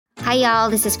Hi, y'all.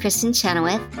 This is Kristen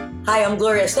Chenoweth. Hi, I'm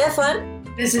Gloria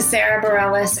Estefan. This is Sarah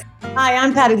Bareilles. Hi,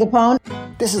 I'm Patti LuPone.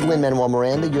 This is Lin-Manuel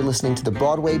Miranda. You're listening to the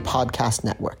Broadway Podcast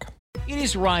Network. It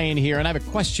is Ryan here, and I have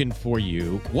a question for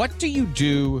you. What do you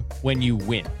do when you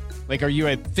win? Like, are you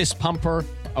a fist pumper,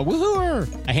 a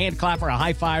woohooer, a hand clapper, a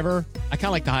high fiver? I kind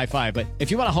of like the high five, but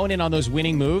if you want to hone in on those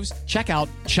winning moves, check out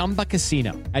Chumba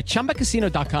Casino. At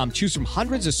ChumbaCasino.com, choose from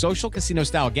hundreds of social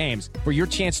casino-style games for your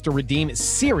chance to redeem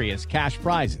serious cash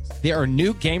prizes. There are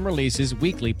new game releases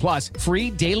weekly, plus free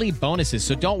daily bonuses.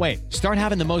 So don't wait. Start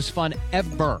having the most fun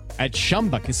ever at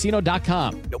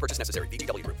ChumbaCasino.com. No purchase necessary.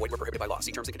 VGW. Void where prohibited by law.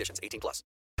 See terms and conditions. 18+.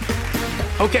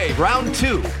 Okay, round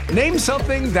two. Name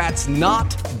something that's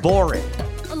not boring.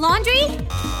 A laundry?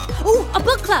 Ooh, a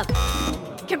book club.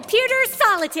 Computer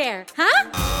solitaire, huh?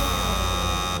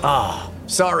 Ah,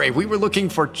 sorry, we were looking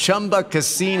for Chumba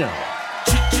Casino.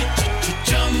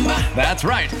 That's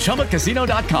right,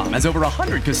 ChumbaCasino.com has over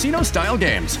 100 casino-style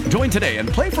games. Join today and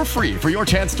play for free for your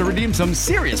chance to redeem some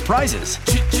serious prizes.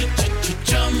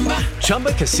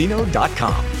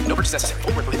 ChumbaCasino.com. No purchase necessary.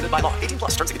 Void where prohibited by law. 18+.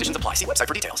 Terms and conditions apply. See website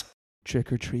for details.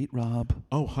 Trick or treat, Rob.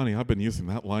 Oh, honey, I've been using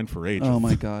that line for ages. Oh,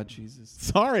 my God, Jesus.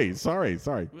 Sorry.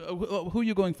 Who are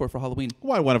you going for Halloween?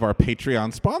 Why, one of our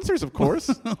Patreon sponsors, of course.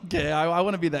 Okay, I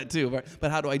want to be that too. But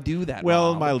how do I do that,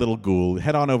 Well, Rob? my little ghoul,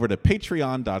 head on over to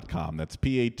patreon.com. That's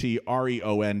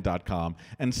Patreon.com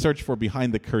and search for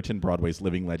Behind the Curtain Broadway's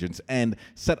Living Legends and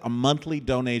set a monthly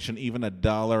donation. Even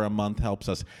 $1 a month helps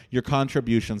us. Your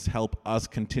contributions help us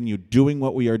continue doing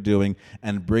what we are doing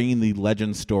and bringing the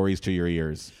legend stories to your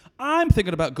ears. I'm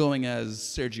thinking about going as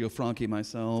Sergio Franchi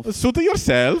myself. Suit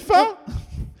yourself.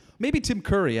 Maybe Tim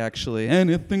Curry, actually.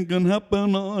 Anything can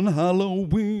happen on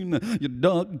Halloween. Your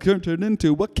dog turned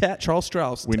into a cat. Charles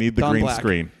Strauss. We need the Don green Black.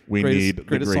 screen. We need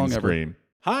the green screen.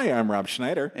 Hi, I'm Rob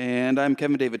Schneider. And I'm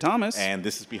Kevin David Thomas. And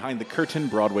this is Behind the Curtain,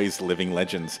 Broadway's Living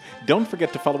Legends. Don't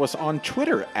forget to follow us on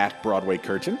Twitter at Broadway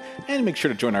Curtain, and make sure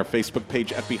to join our Facebook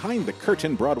page at Behind the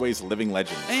Curtain, Broadway's Living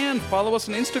Legends. And follow us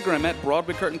on Instagram at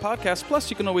Broadway Curtain Podcast. Plus,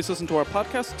 you can always listen to our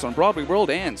podcasts on Broadway World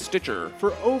and Stitcher.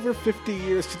 For over 50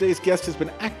 years, today's guest has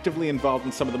been actively involved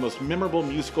in some of the most memorable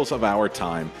musicals of our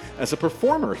time. As a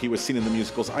performer, he was seen in the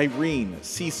musicals Irene,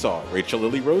 Seesaw, Rachel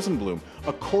Lily Rosenblum,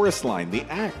 A Chorus Line, The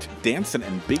Act, Dancin',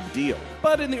 and Big Deal.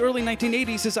 But in the early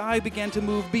 1980s, his eye began to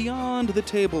move beyond the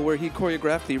table, where he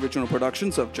choreographed the original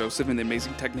productions of Joseph and the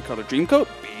Amazing Technicolor Dreamcoat,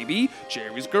 Baby,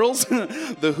 Jerry's Girls,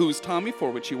 The Who's Tommy,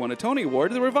 for which he won a Tony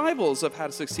Award, the revivals of How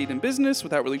to Succeed in Business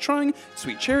Without Really Trying,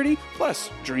 Sweet Charity, plus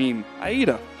Dream,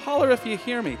 Aida, Holler If You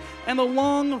Hear Me, and the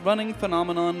long-running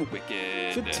phenomenon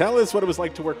Wicked. So tell us what it was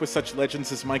like to work with such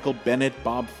legends as Michael Bennett,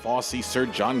 Bob Fosse, Sir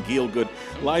John Gielgud,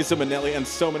 Liza Minnelli, and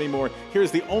so many more.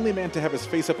 Here's the only man to have his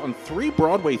face up on 3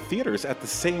 Broadway theaters at the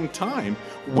same time,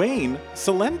 Wayne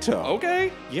Cilento.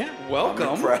 Okay. Yeah. Welcome.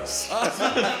 I'm impressed.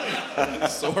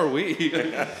 So are we.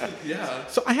 Yeah.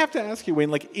 So I have to ask you, Wayne,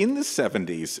 like in the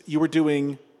 70s, you were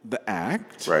doing The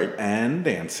Act, right, and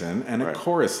Dancin', and A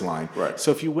Chorus Line. Right. So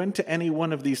if you went to any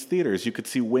one of these theaters, you could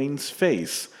see Wayne's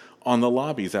face on the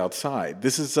lobbies outside.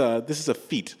 This is a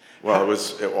feat. Well, it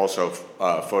was also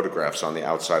photographs on the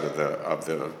outside of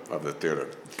the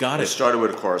theater. Got it. I started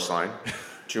with A Chorus Line,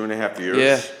 2.5 years.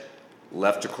 Yeah.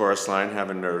 Left A Chorus Line,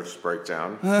 having a nervous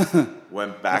breakdown.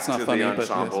 Went back to the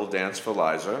ensemble, Dance for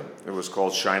Liza. It was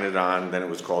called Shine It On, then it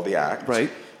was called The Act. Right.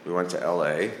 We went to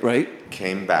L.A. Right.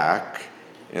 Came back.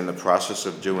 In the process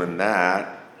of doing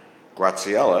that,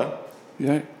 Graziella,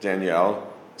 Danielle,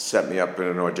 set me up in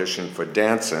an audition for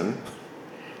Dancin',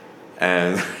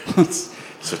 and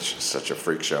such a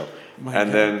freak show.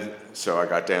 So I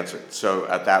got Dancin'. So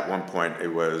at that one point, it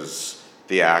was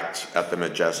The Act at the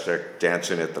Majestic,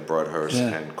 Dancin' at the Broadhurst,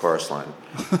 and Chorus Line,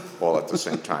 all at the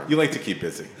same time. You like to keep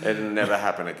busy. It never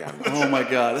happened again. Oh my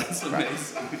God, that's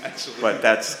amazing, actually. But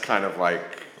that's kind of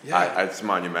like, it's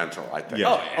monumental, I think.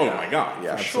 Yeah. Oh my God.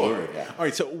 Yeah, absolutely. Sure. Yeah. All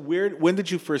right. So when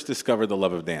did you first discover the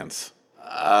love of dance?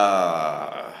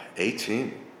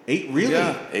 18. Really?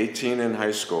 Yeah, 18 in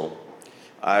high school.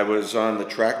 I was on the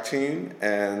track team,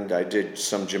 and I did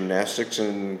some gymnastics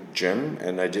in gym,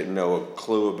 and I didn't know a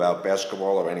clue about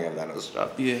basketball or any of that other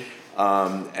stuff. Yeah.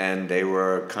 And they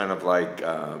were kind of like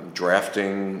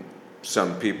drafting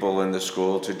some people in the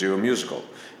school to do a musical.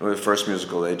 And the first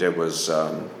musical they did was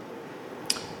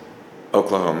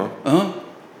Oklahoma. Uh-huh.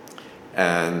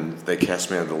 And they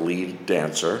cast me as the lead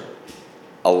dancer,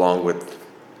 along with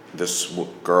this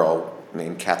girl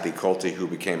named Kathy Colte, who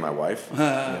became my wife.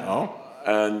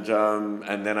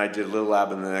 And then I did Little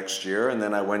Lab in the next year, and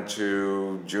then I went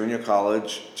to junior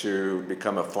college to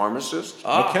become a pharmacist.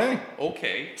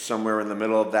 Okay. Somewhere in the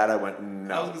middle of that, I went,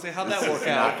 no. I was gonna say, how'd that work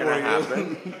Not out going to for you?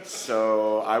 happen.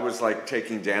 So I was like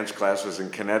taking dance classes in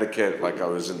Connecticut, like I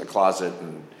was in the closet,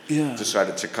 and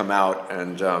decided to come out,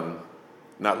 and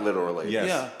not literally. Yes.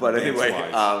 Yeah. But anyway,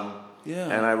 Yeah.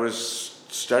 and I was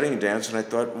studying dance, and I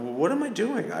thought, what am I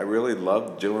doing? I really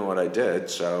loved doing what I did.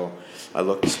 So I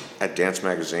looked at Dance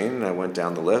Magazine, and I went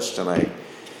down the list, and I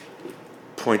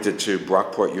pointed to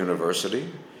Brockport University,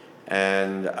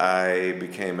 and I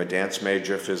became a dance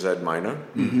major, phys ed minor,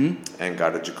 and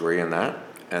got a degree in that.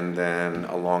 And then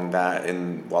along that,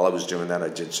 and while I was doing that, I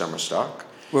did summer stock.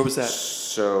 Where was that?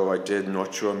 So I did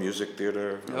North Shore Music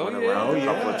Theater. I went around a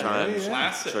couple of times.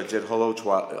 Classic. So I did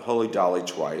Holy Dolly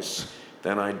twice.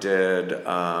 Then I did.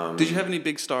 Did you have any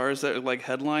big stars that like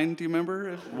headline? Do you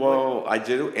remember? Well, I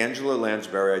did Angela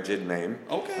Lansbury. I did Maine.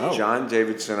 Okay. John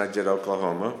Davidson. I did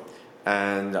Oklahoma,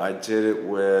 and I did it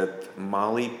with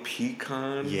Molly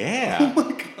Pecan. Yeah. Oh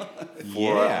my God.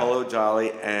 For Hello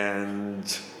Dolly, and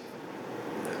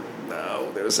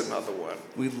no, there's another one.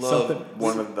 We love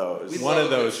one of those. One of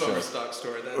those summer shows. stock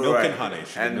story. That's Milk and Honey.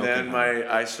 And then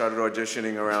I started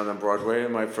auditioning around on Broadway,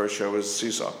 and my first show was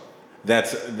Seesaw.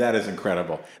 That is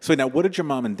incredible. So now, what did your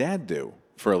mom and dad do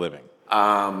for a living?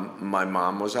 My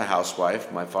mom was a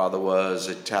housewife. My father was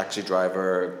a taxi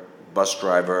driver, bus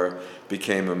driver,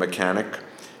 became a mechanic,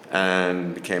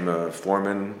 and became a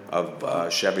foreman of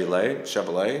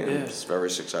Chevrolet, and was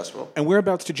very successful. And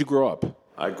whereabouts did you grow up?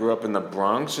 I grew up in the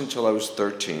Bronx until I was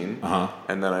 13,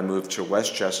 and then I moved to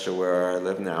Westchester, where I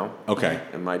live now. Okay.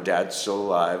 And my dad's still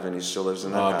alive, and he still lives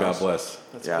in that house. Oh, God bless.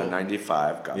 That's cool.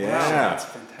 95. God bless. Yeah, that's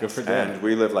fantastic. Good for Dad. And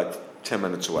we live like 10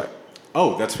 minutes away.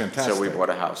 Oh, that's fantastic. So we bought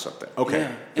a house up there. Okay,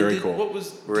 Yeah. very And cool.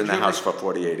 We're in the house for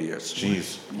 48 years.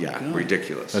 Jeez. Yeah,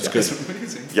 ridiculous. That's Yeah. good. That's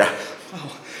amazing. Yeah.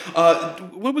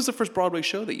 What was the first Broadway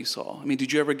show that you saw? I mean,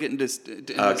 did you ever get into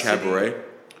Cabaret.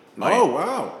 Oh,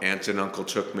 wow. Aunt and uncle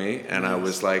took me, and I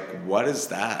was like, what is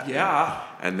that? Yeah.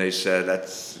 And they said,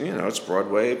 that's, it's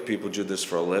Broadway. People do this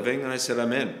for a living. And I said,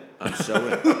 I'm in. I'm so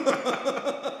in.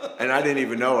 And I didn't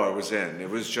even know I was in. It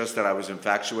was just that I was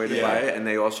infatuated by it. And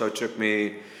they also took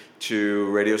me to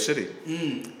Radio City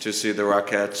to see the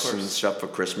Rockettes and stuff for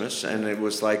Christmas. And it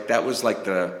was like, that was like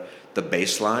the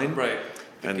baseline. Right.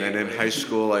 And then in high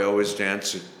school, I always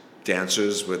danced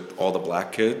dancers with all the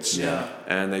black kids. Yeah.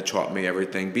 And they taught me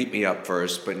everything, beat me up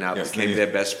first, but now became their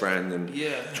best friend and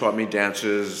taught me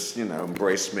dances,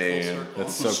 embraced me. And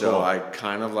That's so so cool. I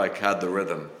kind of like had the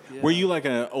rhythm. Were you like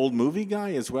an old movie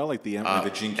guy as well, like the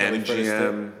Gene Kelly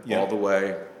MGM all the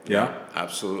way. Yeah?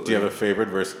 Absolutely. Do you have a favorite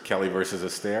Kelly versus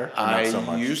Astaire? I Not so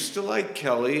much. used to like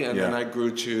Kelly, and then I grew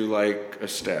to like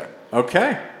Astaire.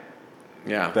 Okay.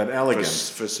 Yeah. That elegance.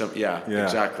 For some,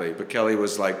 exactly. But Kelly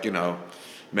was like,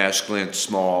 masculine,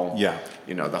 small. Yeah.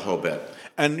 The whole bit.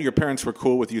 And your parents were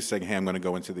cool with you saying, hey, I'm going to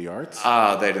go into the arts?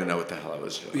 They didn't know what the hell I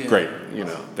was doing. Yeah. Great.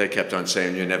 They kept on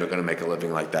saying, you're never going to make a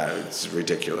living like that. It's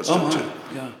ridiculous.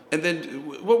 Yeah. And then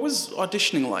what was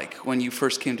auditioning like when you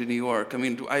first came to New York? I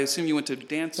mean, I assume you went to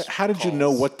dance How did you know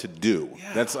what to do?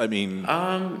 Yeah. That's, I mean...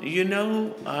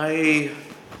 I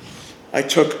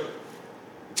took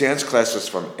dance classes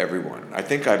from everyone. I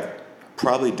think I've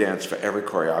probably danced for every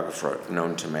choreographer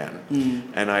known to man.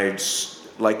 And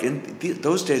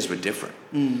those days were different.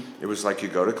 It was like you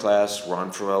go to class,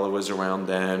 Ron Farella was around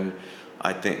then.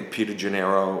 I think Peter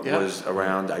Gennaro was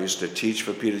around. I used to teach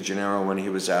for Peter Gennaro when he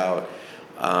was out.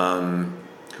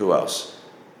 Who else?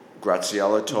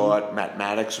 Graziella taught, Matt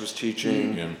Maddox was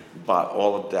teaching, but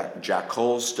all of that Jack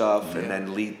Cole stuff, and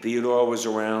then Lee Theodore was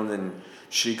around, and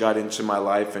she got into my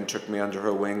life and took me under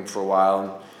her wing for a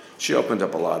while. She opened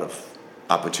up a lot of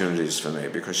opportunities for me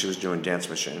because she was doing Dance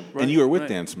Machine. Right. And you were with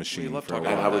Dance Machine for a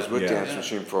while. And I was with Dance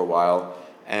Machine for a while,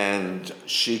 and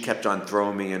she kept on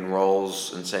throwing me in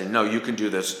roles and saying, no, you can do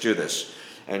this,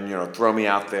 and throw me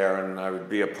out there, and I would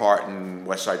be a part in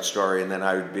West Side Story, and then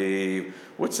I would be,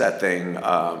 what's that thing,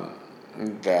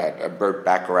 that Burt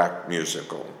Bacharach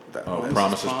musical?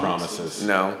 Promises.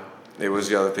 No, it was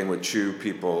the other thing with two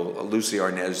people. Lucy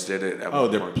Arnaz did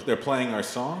it. They're playing our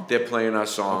song? They're playing our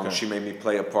song. Okay. She made me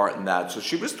play a part in that. So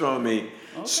she was throwing me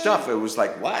stuff. It was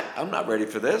like, what? I'm not ready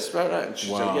for this. And she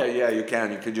said, yeah, you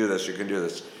can do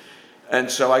this. And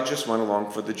so I just went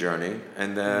along for the journey.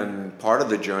 And then part of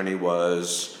the journey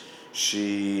was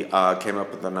she came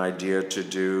up with an idea to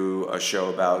do a show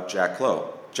about Jack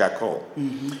Cole.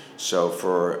 So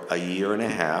for a year and a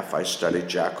half, I studied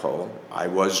Jack Cole. I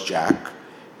was Jack.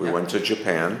 We went to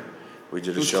Japan. We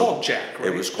did a show. It was called Jack, right?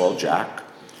 It was called Jack.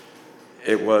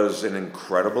 It was an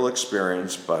incredible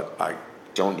experience, but I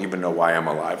don't even know why I'm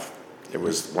alive. It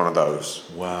was one of those.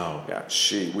 Wow. Yeah,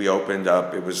 we opened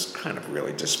up, it was kind of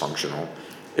really dysfunctional.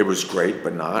 It was great,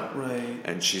 but not. Right.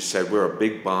 And she said, we're a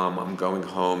big bomb, I'm going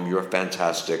home, you're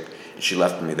fantastic. And she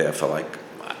left me there for like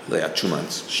 2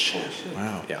 months.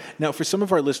 Wow. Yeah. Now, for some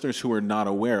of our listeners who are not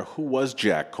aware, who was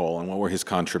Jack Cole and what were his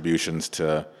contributions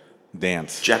to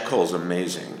dance? Jack Cole's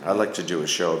amazing. I'd like to do a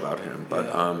show about him.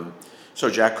 But so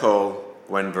Jack Cole,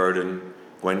 Gwen Verdon,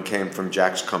 Gwen came from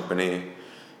Jack's company.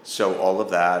 So all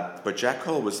of that, but Jack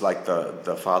Cole was like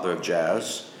the father of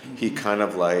jazz. He kind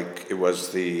of like, it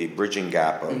was the bridging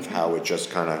gap of how it just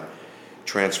kind of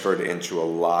transferred into a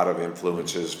lot of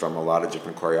influences from a lot of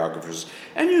different choreographers.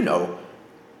 And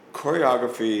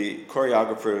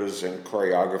choreographers and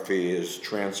choreography is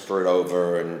transferred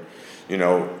over, and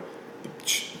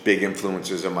big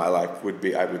influences in my life would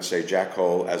be, I would say, Jack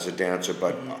Cole as a dancer,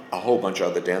 but a whole bunch of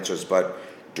other dancers, but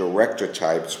director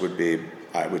types would be,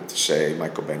 I would say,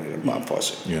 Michael Bennett and Bob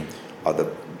Fosse are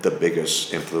the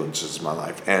biggest influences in my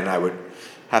life. And I would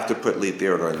have to put Lee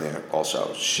Theodore in there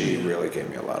also. She really gave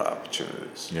me a lot of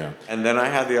opportunities. Yeah. And then I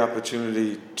had the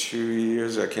opportunity 2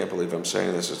 years, I can't believe I'm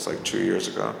saying this, it's like 2 years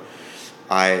ago,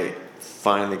 I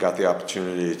finally got the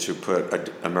opportunity to put an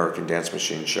American Dance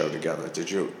Machine show together.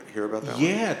 Did you hear about that one?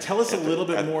 Yeah, tell us a little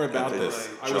bit more about this.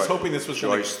 I was hoping this was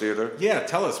Joyce Theater. Yeah,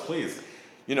 tell us, please.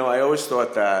 I always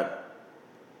thought that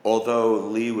although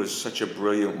Lee was such a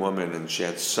brilliant woman and she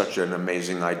had such an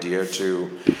amazing idea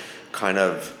to kind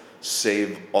of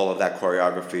save all of that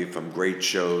choreography from great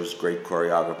shows, great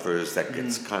choreographers, that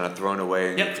gets kind of thrown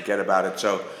away and you forget about it.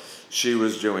 So she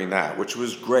was doing that, which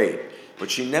was great. But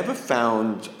she never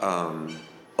found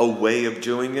a way of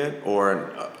doing it, or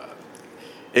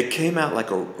it came out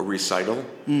like a recital.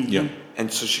 Yeah.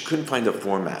 And so she couldn't find a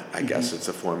format, I guess it's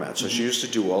a format. So she used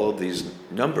to do all of these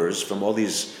numbers from all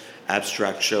these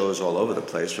abstract shows all over the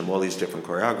place from all these different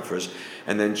choreographers.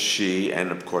 And then she,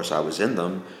 and of course I was in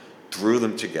them, threw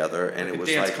them together, and it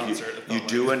was like you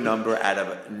do a number out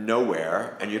of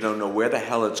nowhere, and you don't know where the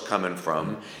hell it's coming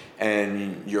from,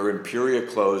 and you're in period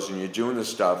clothes, and you're doing the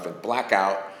stuff, and black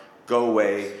out, go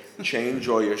away, change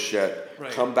all your shit,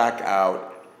 come back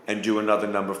out, and do another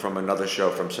number from another show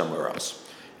from somewhere else.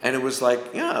 And it was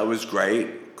like, it was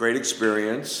great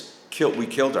experience. We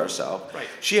killed ourselves. Right.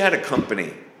 She had a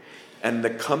company, and the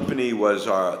company was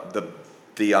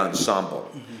the ensemble,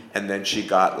 and then she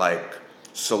got like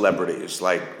celebrities,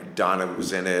 like Donna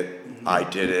was in it, I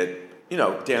did it,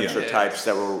 dancer types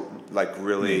that were like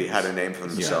really had a name for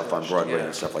themselves on Broadway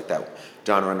and stuff like that.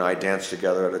 Donna and I danced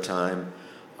together at a time.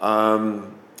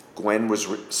 Gwen was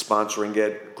sponsoring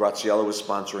it, Graziella was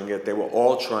sponsoring it. They were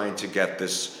all trying to get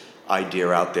this idea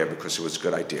out there because it was a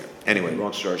good idea. Anyway,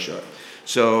 long story short.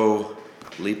 So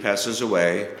Lee passes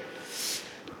away,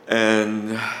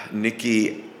 and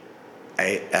Nikki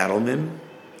Adelman,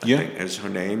 I think is her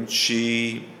name,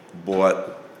 she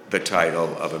bought the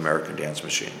title of American Dance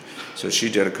Machine. So she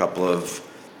did a couple of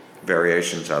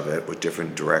variations of it with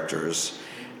different directors,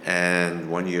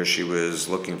 and one year she was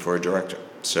looking for a director.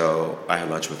 So I had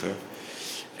lunch with her,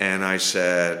 and I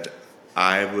said,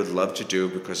 I would love to do,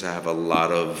 because I have a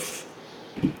lot of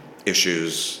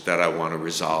issues that I want to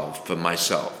resolve for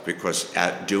myself, because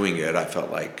at doing it, I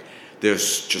felt like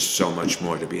there's just so much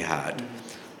more to be had.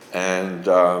 And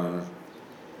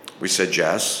we said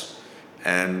yes,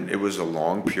 and it was a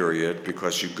long period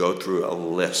because you go through a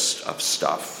list of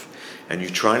stuff, and you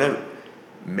try to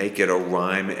make it a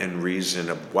rhyme and reason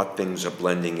of what things are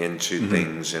blending into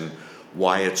things and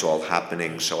why it's all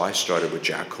happening. So I started with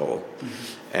Jack Cole,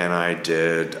 and I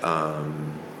did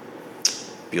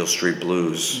Beale Street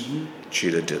Blues.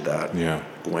 Cheetah did that. Yeah.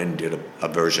 Gwen did a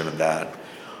version of that,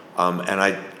 and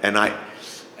I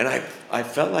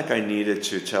felt like I needed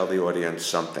to tell the audience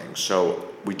something. So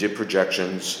we did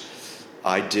projections.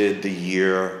 I did the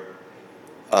year,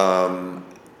 the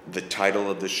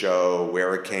title of the show,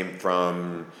 where it came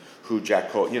from, who Jack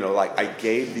Cole. Like I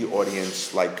gave the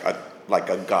audience like a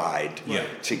guide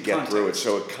to get through it.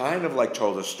 So it kind of like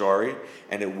told a story,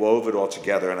 and it wove it all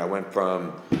together. And I went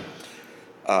from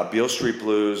Beale Street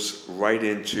Blues right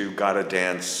into Gotta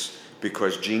Dance,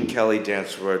 because Gene Kelly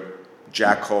danced with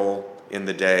Jack Cole in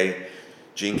the day.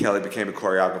 Gene Kelly became a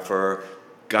choreographer.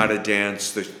 Gotta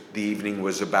Dance, the evening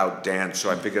was about dance, so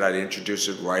I figured I'd introduce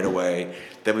it right away.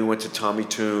 Then we went to Tommy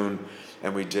Tune,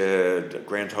 and we did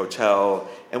Grand Hotel,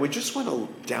 and we just went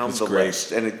down the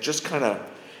list, and it just kind of,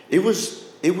 it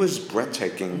was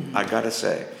breathtaking, I gotta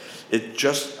say. It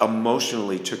just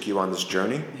emotionally took you on this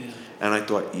journey, and I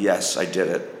thought, yes, I did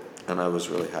it. And I was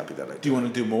really happy that I did. Do you want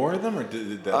to do more of them, or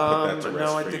did that put that to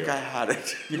rest No, I for think you? I had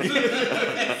it.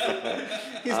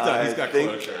 He's done. He's got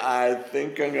closure. I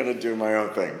think I'm going to do my own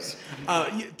things.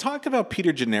 Talk about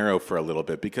Peter Gennaro for a little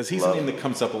bit, because he's a name that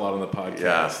comes up a lot on the podcast.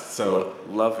 Yeah, So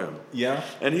love him. Yeah,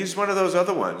 and he's one of those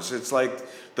other ones. It's like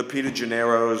the Peter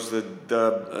Gennaros,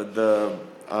 the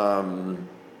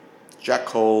Jack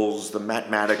Coles, the Matt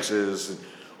Maddixes,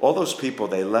 all those people.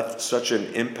 They left such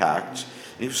an impact.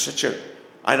 He was such a,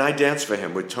 and I danced for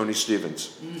him with Tony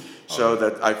Stevens. So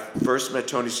that I first met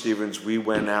Tony Stevens, we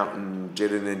went out and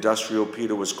did an industrial.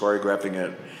 Peter was choreographing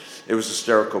it. It was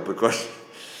hysterical because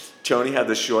Tony had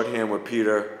the shorthand with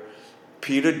Peter.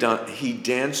 He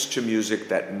danced to music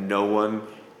that no one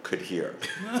could hear.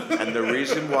 And the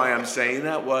reason why I'm saying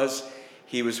that was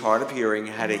he was hard of hearing,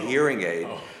 had a hearing aid.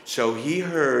 So he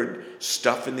heard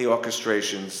stuff in the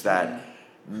orchestrations that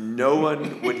no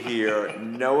one would hear,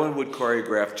 no one would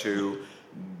choreograph to,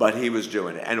 but he was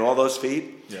doing it. And all those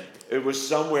feet, it was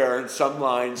somewhere in some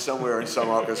line, somewhere in some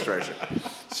orchestration.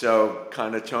 So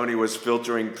kind of Tony was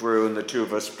filtering through, and the two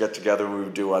of us get together and we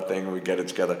would do our thing and we'd get it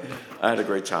together. I had a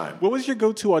great time. What was your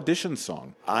go-to audition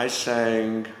song? I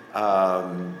sang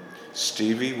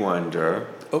Stevie Wonder.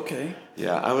 Okay.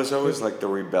 Yeah, I was always like the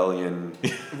rebellion.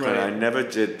 Right. I never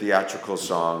did theatrical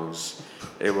songs.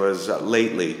 It was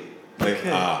Lately.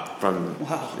 From,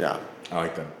 yeah. I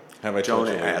like that. Have I told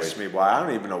Don't you ask me why. I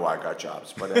don't even know why I got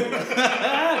jobs, but anyway.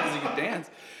 Because you can dance.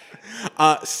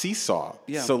 Seesaw.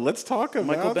 Yeah. So let's talk about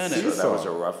Michael Bennett. So Seesaw. that was a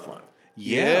rough one.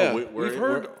 Yeah, we've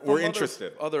heard. we're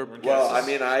interested. Other Well, I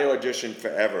mean, I auditioned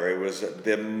forever. It was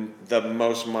the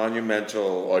most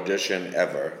monumental audition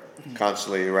ever,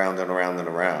 constantly around and around and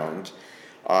around.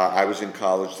 I was in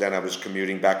college then. I was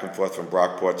commuting back and forth from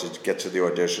Brockport to get to the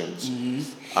auditions.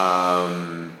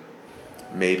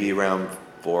 Maybe around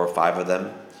 4 or 5 of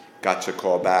them. Got to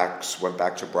callbacks, went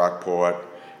back to Brockport,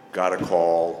 got a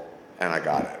call, and I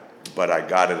got it. But I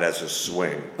got it as a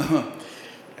swing.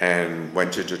 And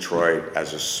went to Detroit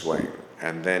as a swing.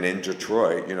 And then in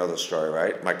Detroit, you know the story,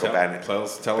 right? Michael Bennett. Tell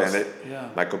us. Yeah.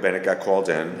 Michael Bennett got called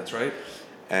in. That's right.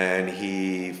 And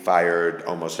he fired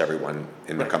almost everyone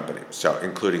in the company, so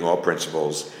including all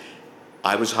principals.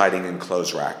 I was hiding in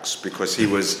clothes racks because he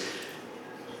was.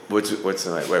 What's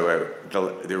the name?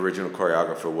 Wait. The original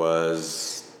choreographer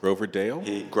was Grover Dale?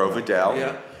 Grover Dale.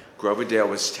 Yeah. Grover Dale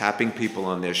was tapping people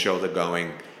on their shoulder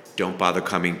going, "Don't bother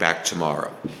coming back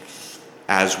tomorrow,"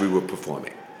 as we were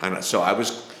performing. And so I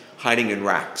was hiding in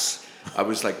racks. I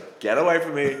was like, "Get away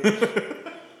from me."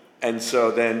 And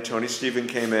so then Tony Stephen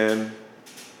came in,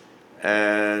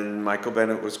 and Michael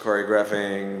Bennett was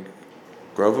choreographing.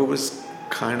 Grover was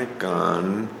kind of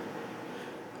gone.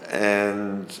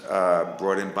 And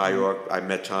brought in Byork. I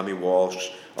met Tommy Walsh,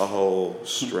 a whole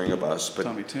string of us. But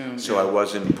Tommy Toon. So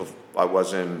I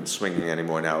wasn't swinging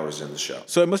anymore. Now I was in the show.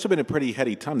 So it must have been a pretty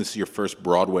heady time. This is your first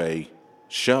Broadway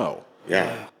show.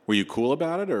 Yeah. Were you cool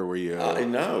about it, or were you?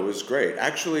 No, it was great.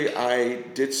 Actually, I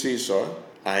did Seesaw.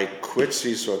 I quit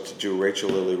Seesaw to do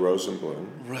Rachel Lily Rosenblum.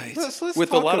 Right. Let's with a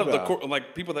talk lot of about- the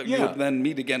people that you would then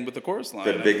meet again with the chorus line.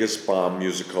 The biggest bomb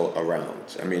musical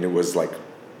around. I mean, it was like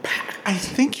packed. I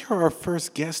think you're our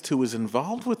first guest who was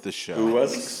involved with the show. Who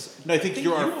was? No, I think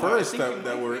you're our first that was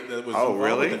Oh, involved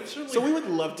really? with it. So we would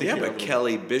love to Yeah, hear. but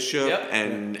Kelly Bishop Yep.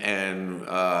 and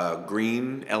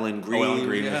Green, Ellen Green, Ellen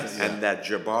Green, yes. and that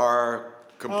Jabbar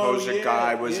composer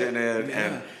guy was in it, yeah.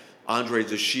 and Andre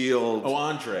the Shield. Oh,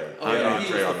 Andre. Oh, Yeah, yeah, he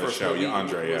Andre was on the the first show. one. Yeah, He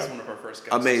Andre, was yeah. one of our first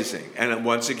guests. Amazing. And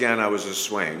once again, I was a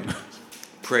swing.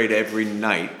 Prayed every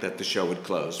night that the show would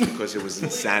close because it was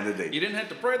insanity. You didn't have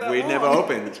to pray that We long. never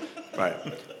opened. Right.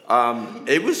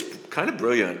 It was kind of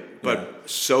brilliant, but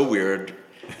so weird,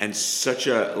 and such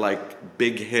a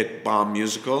big hit bomb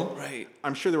musical. Right.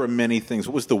 I'm sure there were many things.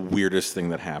 What was the weirdest thing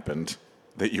that happened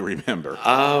that you remember?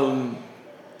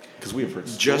 Because we've heard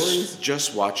stories.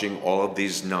 Just watching all of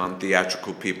these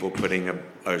non-theatrical people putting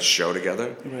a show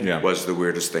together Yeah. was the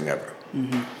weirdest thing ever.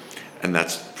 And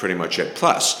that's pretty much it.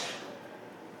 Plus,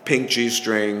 pink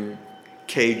G-string,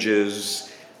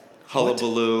 cages,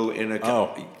 hullabaloo in a...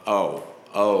 Oh.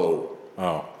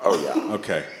 Oh yeah.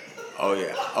 Okay. Oh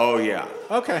yeah. Oh yeah.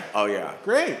 Okay. Oh yeah.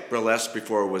 Great. Burlesque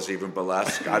before it was even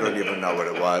burlesque. I don't even know what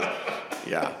it was.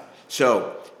 Yeah.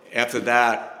 So after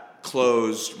that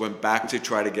closed, went back to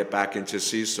try to get back into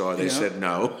Seesaw. They said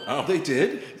no. Oh. They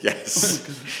did? Yes.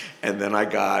 And then I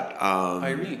got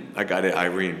Irene. I got it,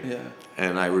 Irene. Yeah.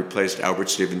 And I replaced Albert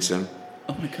Stevenson.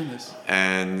 Oh my goodness.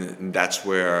 And that's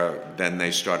where then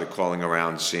they started calling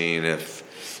around, seeing if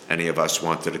any of us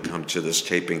wanted to come to this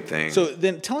taping thing. So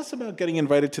then tell us about getting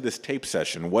invited to this tape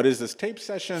session. What is this tape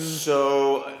session?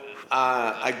 So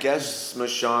I guess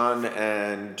Michonne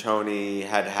and Tony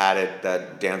had it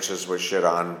that dancers were shit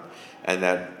on, and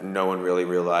that no one really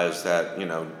realized that,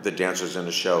 the dancers in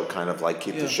the show kind of like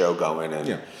keep the show going,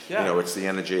 and it's the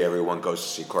energy, everyone goes to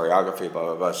see choreography, blah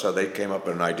blah blah. So they came up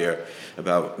with an idea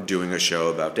about doing a show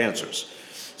about dancers.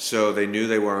 So they knew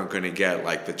they weren't going to get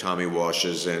like the Tommy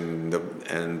Walshes and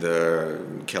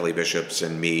the Kelly Bishops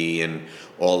and me and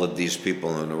all of these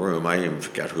people in the room. I even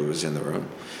forget who was in the room.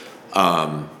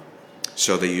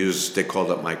 So they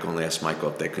called up Michael and they asked Michael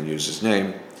if they could use his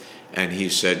name, and he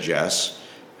said yes.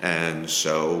 And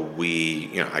so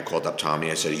I called up Tommy.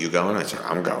 I said, "Are you going?" I said,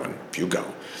 "I'm going. If you go."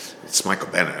 It's Michael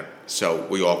Bennett. So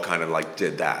we all kind of like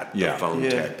did that, the phone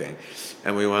tag thing.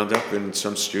 And we wound up in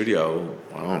some studio,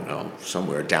 I don't know,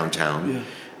 somewhere downtown. Yeah.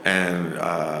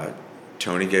 And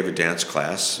Tony gave a dance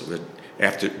class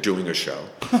after doing a show.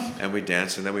 And we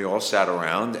danced, and then we all sat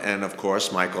around. And of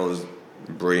course, Michael, is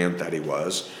brilliant that he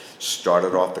was,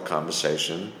 started off the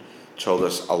conversation, told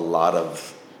us a lot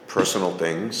of personal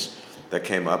things that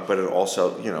came up, but it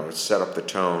also, it set up the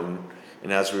tone.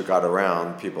 And as we got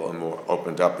around, people more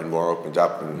opened up and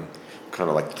kind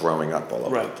of like throwing up all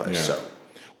over the place. Yeah. So,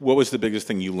 what was the biggest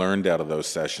thing you learned out of those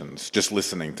sessions, just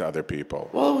listening to other people?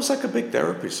 Well, it was like a big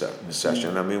therapy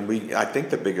session. I mean, I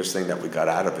think the biggest thing that we got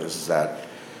out of it is that,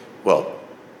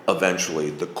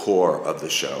 eventually the core of the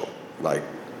show, like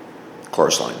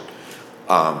Chorus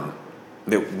Line,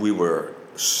 we were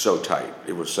so tight.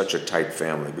 It was such a tight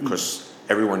family because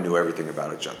everyone knew everything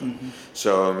about each other. Mm-hmm.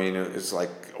 So, I mean, it's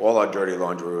like all our dirty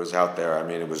laundry was out there. I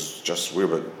mean, it was just, we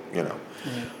were,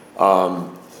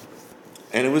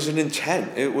 and it was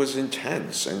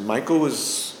intense. And Michael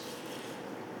was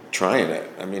trying it.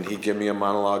 I mean, he'd give me a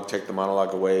monologue, take the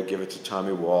monologue away, give it to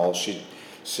Tommy Walsh. She'd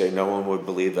say no one would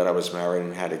believe that I was married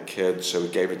and had a kid, so he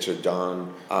gave it to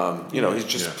Don. He's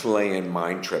just playing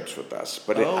mind trips with us.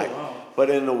 But but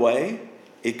in a way,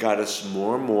 it got us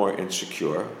more and more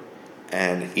insecure.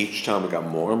 And each time we got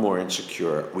more and more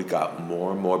insecure, we got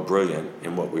more and more brilliant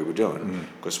in what we were doing.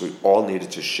 Because we all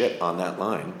needed to shit on that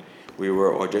line. We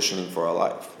were auditioning for our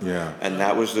life. Yeah. And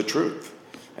that was the truth.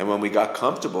 And when we got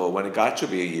comfortable, when it got to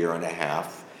be a year and a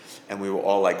half, and we were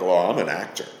all like, "Oh, I'm an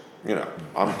actor.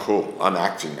 I'm cool. I'm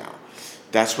acting now."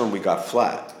 That's when we got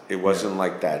flat. It wasn't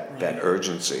like that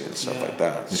urgency and stuff like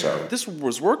that. Yeah. So this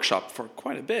was workshopped for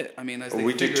quite a bit. I mean, as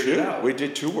they figured it out. We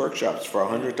did 2 workshops for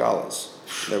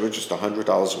 $100. They were just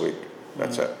 $100 a week.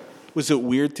 That's it. Was it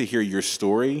weird to hear your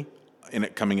story in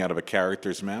it coming out of a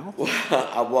character's mouth?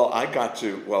 I got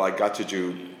to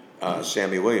do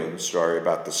Sammy Williams' story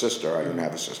about the sister. I didn't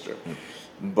have a sister.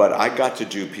 But I got to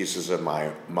do pieces of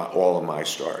all of my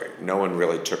story. No one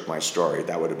really took my story.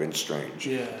 That would have been strange.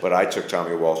 Yeah. But I took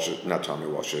Sammy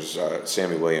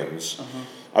Williams. Uh-huh.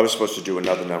 I was supposed to do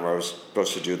another number. I was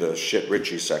supposed to do the Shit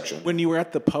Richie section. When you were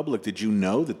at the Public, did you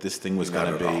know that this thing was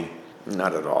going to be...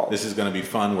 Not at all. This is going to be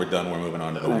fun. We're done. We're moving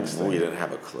on to the next thing. We didn't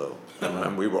have a clue.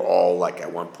 And we were all like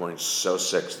at one point so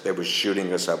sick. They were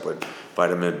shooting us up with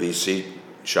vitamin B-C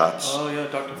shots. Oh, yeah,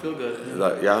 Dr.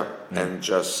 Feelgood. Yeah, and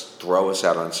just throw us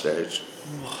out on stage.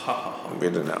 Wow. We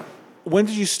didn't know. When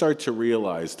did you start to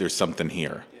realize there's something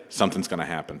here? Something's going to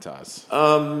happen to us?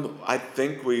 I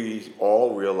think we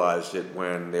all realized it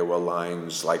when there were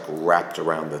lines like wrapped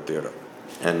around the theater.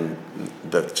 And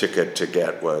the ticket to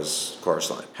get was Chorus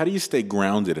Line. How do you stay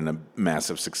grounded in a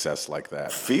massive success like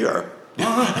that? Fear.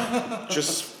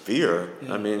 Just fear.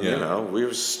 I mean, we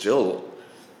were still...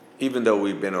 Even though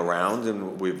we've been around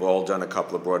and we've all done a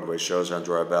couple of Broadway shows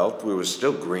under our belt, we were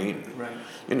still green. Right.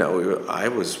 I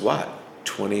was,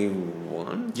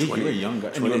 21? Yeah, 20, you were a young guy.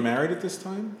 20. And you were married at this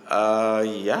time?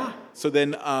 Yeah. So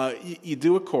then you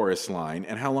do a chorus line.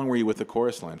 And how long were you with the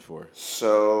chorus line for?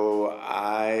 So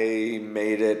I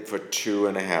made it for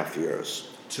 2.5 years.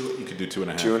 You could do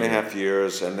 2.5 years. 2.5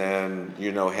 years, and then,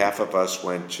 half of us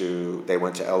went to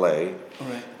L.A.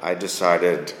 Right. I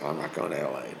decided I'm not going to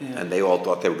L.A. Yeah. And they all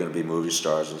thought they were going to be movie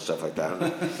stars and stuff like that.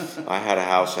 I had a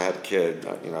house, I had a kid,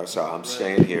 so I'm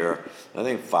staying here. I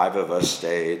think 5 of us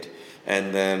stayed.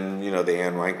 And then, the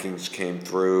Ann Rankings came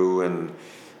through, and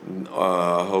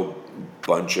a whole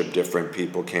bunch of different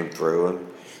people came through. And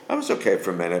I was okay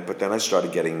for a minute, but then I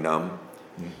started getting numb.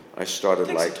 I started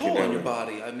it takes a toll on your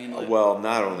body. I mean, well,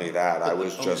 not only that, I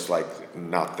was just like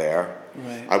not there.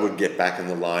 Right. I would get back in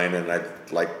the line, and I'd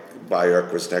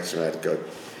Bayerk was next to me. I'd go,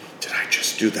 "Did I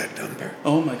just do that number?"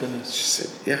 Oh my goodness. She said,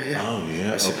 "Yeah." Oh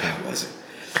yeah. I said, "How was it?"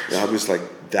 I was like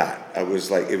that. I was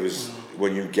like, it was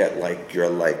when you get you're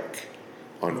like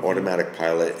on automatic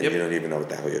pilot and you don't even know what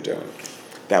the hell you're doing.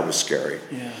 That was scary.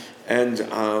 Yeah. And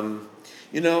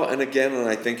and again,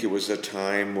 I think it was a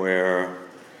time where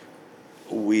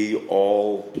we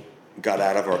all got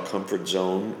out of our comfort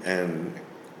zone and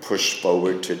pushed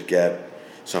forward to get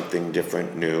something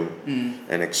different, new,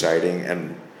 and exciting.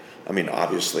 And I mean,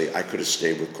 obviously, I could have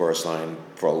stayed with Chorus Line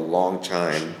for a long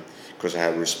time because I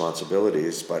had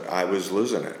responsibilities, but I was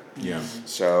losing it. Yeah.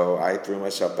 So I threw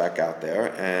myself back out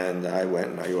there, and I went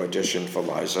and I auditioned for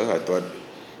Liza. I thought,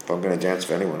 if I'm going to dance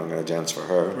for anyone, I'm going to dance for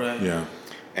her. Right. Yeah.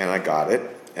 And I got it,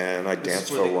 and I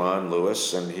danced for Ron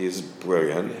Lewis, and he's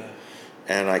brilliant. Yeah.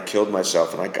 And I killed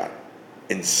myself, and I got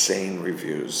insane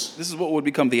reviews. This is what would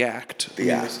become The Act.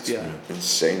 The Act. Yeah.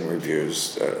 Insane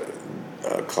reviews.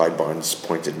 Clyde Barnes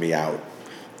pointed me out.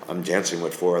 I'm dancing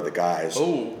with 4 other guys.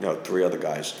 Oh. No, 3 other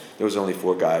guys. There was only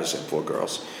 4 guys and 4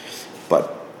 girls.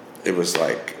 But it was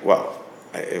like, well,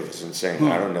 it was insane.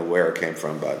 I don't know where it came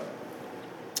from, but...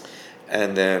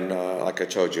 And then, like I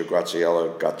told you,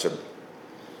 Graziella got to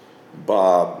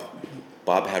Bob.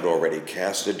 Bob had already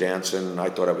casted Dancing. I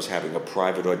thought I was having a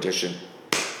private audition.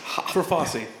 For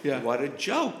Fosse, yeah. What a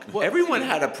joke. Everyone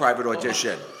had a private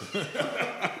audition.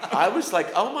 I was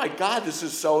like, oh my God, this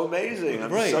is so amazing. I'm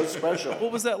so special.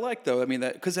 What was that like, though? I mean,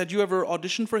 because had you ever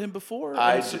auditioned for him before?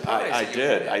 I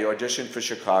did. I auditioned for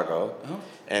Chicago,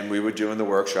 and we were doing the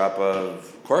workshop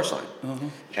of Chorus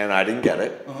Line, and I didn't get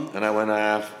it. And I went,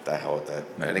 the hell with that.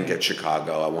 I didn't get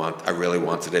Chicago. I really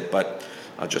wanted it, but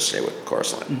I'll just stay with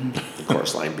Chorus Line. The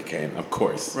Chorus Line became, Of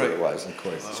course. what it was. Of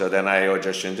course. So then I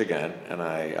auditioned again, and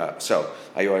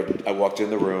I walked in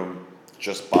the room,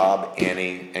 just Bob,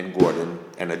 Annie, and Gordon,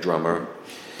 and a drummer,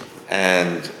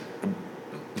 and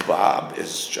Bob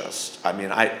is just, I mean,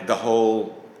 the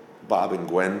whole Bob and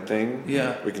Gwen thing,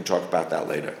 we can talk about that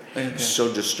later. Okay. It's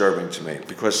so disturbing to me,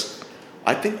 because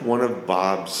I think one of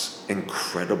Bob's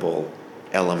incredible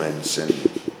elements and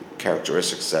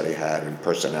characteristics that he had and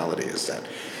personality is that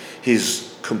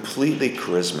he's completely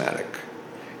charismatic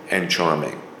and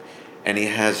charming, and he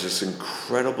has this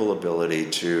incredible ability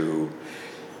to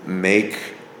make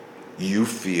you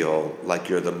feel like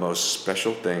you're the most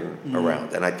special thing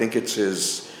around. And I think it's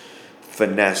his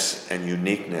finesse and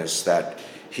uniqueness that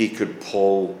he could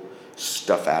pull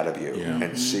stuff out of you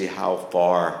and see how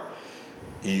far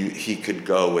he could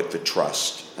go with the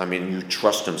trust. I mean, you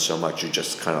trust him so much, you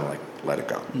just kind of like let it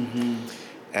go.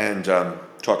 And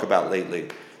talk about lately.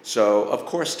 So, of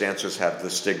course, dancers have the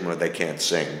stigma they can't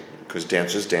sing, because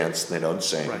dancers dance and they don't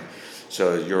sing. Right.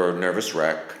 So you're a nervous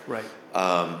wreck. Right.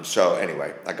 So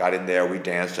anyway, I got in there, we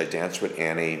danced. I danced with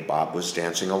Annie. Bob was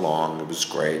dancing along. It was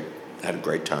great. I had a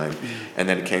great time. And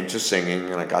then it came to singing,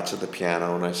 and I got to the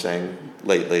piano, and I sang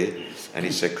Lately. And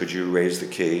he said, could you raise the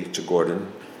key to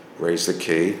Gordon? Raise the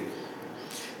key.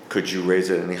 Could you raise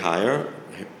it any higher?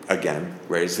 Again,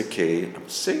 raise the key. I'm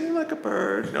singing like a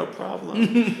bird, no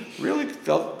problem. Really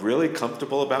felt really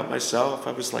comfortable about myself.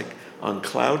 I was like on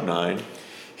cloud 9.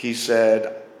 He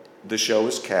said, the show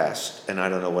is cast, and I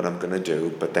don't know what I'm going to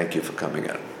do, but thank you for coming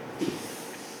in.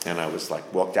 And I was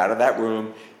like, walked out of that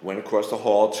room, went across the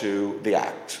hall to the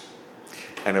act.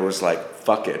 And it was like,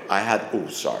 fuck it. I had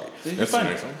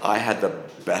the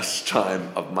best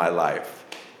time of my life.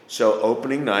 So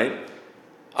opening night,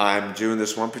 I'm doing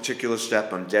this one particular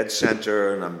step. I'm dead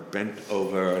center, and I'm bent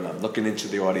over, and I'm looking into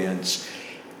the audience.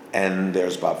 And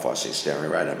there's Bob Fosse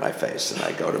staring right at my face. And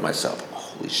I go to myself,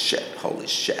 holy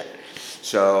shit.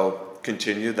 So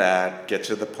continue that, get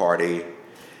to the party,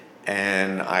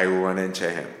 and I run into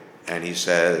him. And he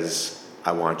says,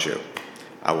 I want you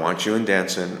in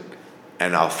Dancing,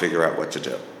 and I'll figure out what to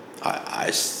do. I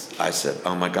said,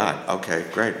 oh my God, okay,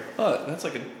 great. Oh, that's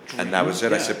like a dream. And that was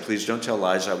it. Yeah. I said, please don't tell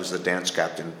Liza I was the dance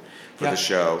captain for the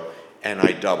show. And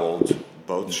I doubled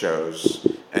both shows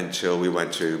until we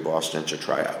went to Boston to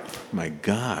try out. My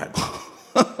God.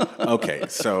 Okay,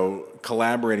 so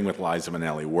collaborating with Liza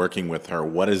Minnelli, working with her,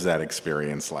 what is that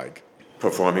experience like?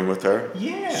 Performing with her?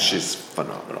 Yeah. She's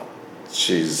phenomenal.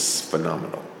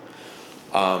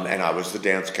 And I was the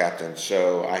dance captain,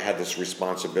 so I had this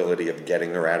responsibility of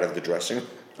getting her out of the dressing room.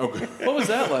 Okay. What was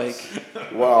that like?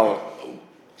 Well,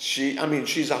 she's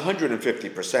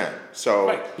 150%.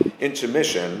 So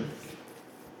intermission,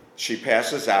 she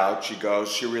passes out, she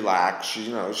goes, she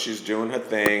relaxes, she's doing her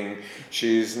thing.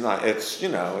 She's not, it's,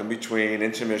 in between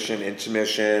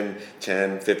intermission,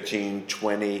 10, 15,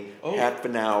 20, half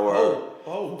an hour.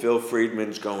 Phil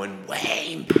Friedman's going,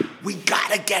 Wayne, we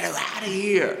gotta get her out of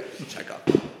here. So I go,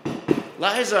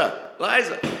 Liza,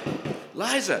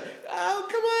 oh,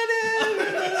 come on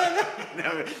in.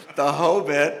 The whole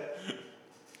bit.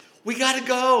 We gotta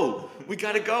go. We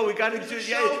gotta do we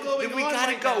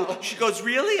gotta go. She goes,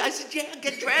 really? I said, yeah,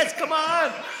 get dressed, come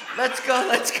on. Let's go.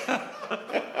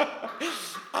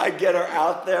 I get her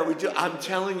out there. I'm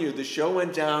telling you, the show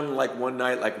went down like one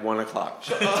night, like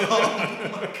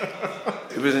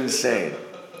 1:00. It was insane.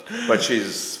 But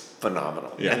she's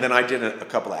phenomenal. Yeah. And then I did a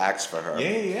couple of acts for her.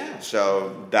 Yeah.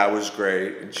 So that was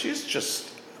great. And she's just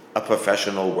a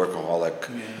professional workaholic.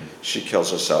 Yeah. She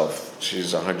kills herself.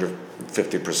 She's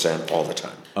 150% all the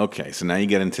time. Okay, so now you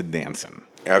get into dancing.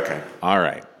 Okay. All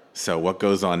right. So what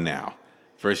goes on now?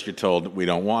 First you're told, we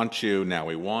don't want you. Now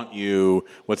we want you.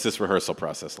 What's this rehearsal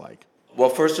process like? Well,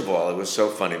 first of all, it was so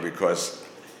funny because,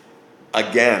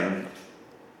 again,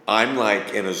 I'm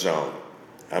like in a zone.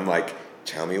 I'm like,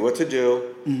 tell me what to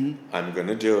do. Mm-hmm. I'm going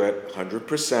to do it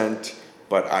 100%,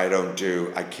 but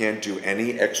I can't do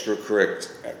any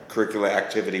extracurricular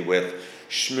activity with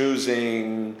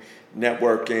schmoozing,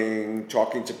 networking,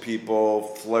 talking to people,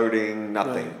 flirting,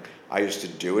 nothing. Right. I used to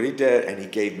do what he did, and he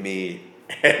gave me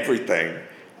everything.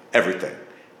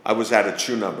 I was out of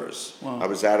 2 numbers. Wow. I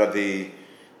was out of the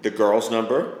girl's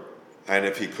number, and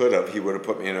if he could have, he would have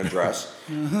put me in a dress.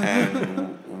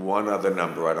 And one other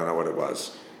number, I don't know what it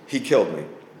was. He killed me,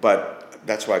 but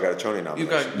that's why I got a Tony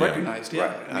nomination. You got recognized, yeah.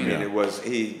 Right. I mean, it was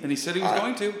he. And he said he was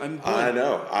going to. I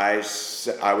know. I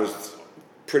was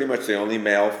pretty much the only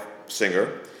male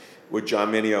singer. With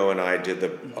John Mineo and I did the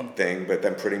thing, but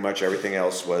then pretty much everything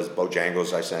else was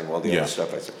Bojangles. I sang all the other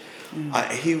stuff. I said,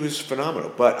 he was phenomenal,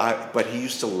 but he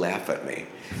used to laugh at me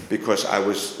because I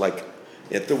was like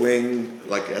at the wing,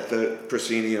 like at the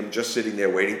proscenium, just sitting there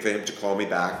waiting for him to call me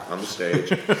back on the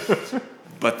stage.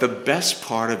 But the best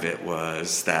part of it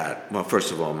was that, well,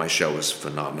 first of all, my show was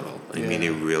phenomenal. I mean, he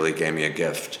really gave me a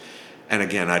gift. And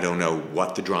again, I don't know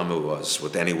what the drama was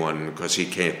with anyone because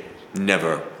he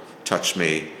never touched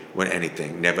me with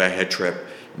anything, never a head trip,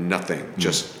 nothing,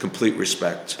 just complete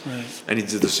respect. Right. And he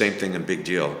did the same thing in Big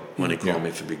Deal when he called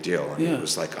me for Big Deal. And it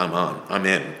was like, I'm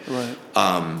in.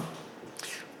 Right.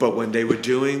 But when they were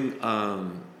doing,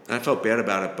 I felt bad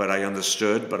about it, but I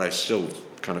understood, but I still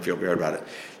kind of feel bad about it.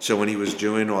 So when he was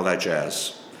doing all that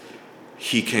jazz,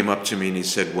 he came up to me and he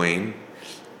said, Wayne,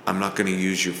 I'm not going to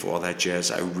use you for all that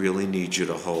jazz. I really need you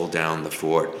to hold down the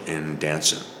fort in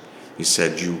dancing. He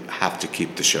said, you have to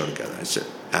keep the show together. I said,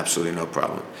 absolutely no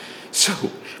problem.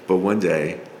 So, but one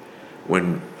day,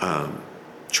 when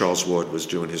Charles Ward was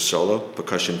doing his solo,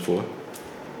 Percussion 4,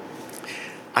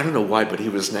 I don't know why, but he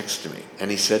was next to me. And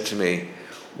he said to me,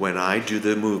 when I do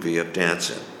the movie of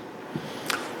dancing,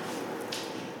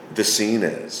 the scene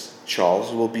is,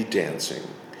 Charles will be dancing,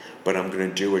 but I'm going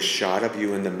to do a shot of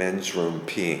you in the men's room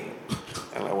peeing.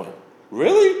 And I went,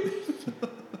 really?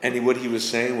 And what he was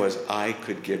saying was, I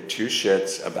could give 2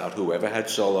 shits about whoever had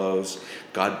solos.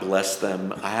 God bless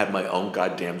them. I had my own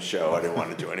goddamn show. I didn't want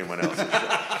to do anyone else's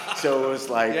show. So it was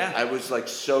like, I was like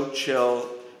so chill,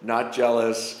 not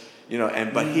jealous,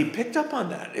 but he picked up on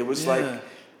that. It was like,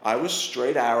 I was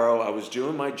straight arrow. I was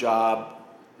doing my job.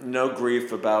 No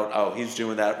grief about, he's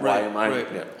doing that. Why am I? Right.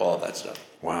 Yeah, all that stuff.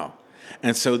 Wow.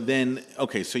 And so then,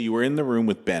 okay, so you were in the room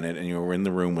with Bennett and you were in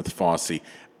the room with Fosse.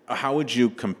 How would you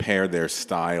compare their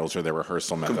styles or their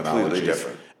rehearsal methodologies? Completely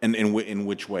different. And in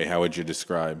which way? How would you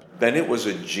describe? Bennett was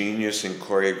a genius in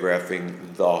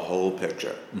choreographing the whole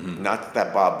picture. Mm-hmm. Not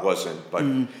that Bob wasn't, but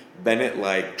Bennett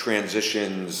like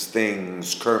transitions,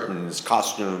 things, curtains,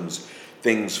 costumes,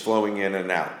 things flowing in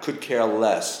and out. Could care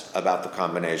less about the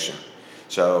combination.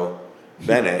 So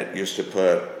Bennett used to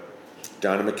put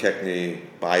Donna McKechnie,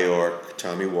 Bjork,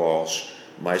 Tommy Walsh,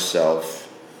 myself,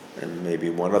 and maybe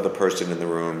one other person in the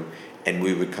room, and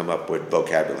we would come up with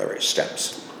vocabulary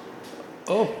steps.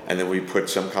 Oh. And then we put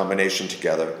some combination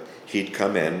together. He'd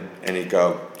come in and he'd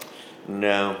go,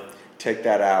 no, take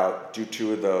that out, do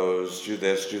 2 of those, do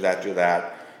this, do that, do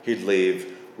that. He'd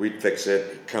leave, we'd fix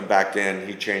it, come back in,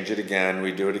 he'd change it again,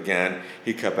 we'd do it again.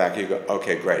 He'd come back, he'd go,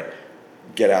 okay, great.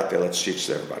 Get out there, let's teach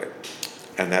to everybody.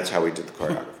 And that's how we did the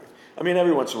choreography. I mean,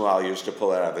 every once in a while he used to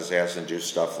pull it out of his ass and do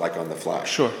stuff like on the fly.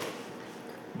 Sure.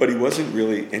 But he wasn't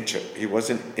really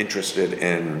interested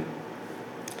in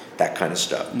that kind of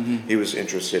stuff. Mm-hmm. He was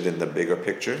interested in the bigger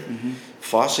picture. Mm-hmm.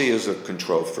 Fosse is a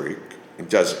control freak. He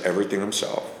does everything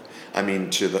himself. I mean,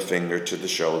 to the finger, to the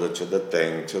shoulder, to the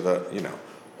thing, to the,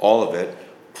 all of it,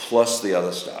 plus the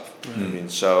other stuff. Mm-hmm. I mean,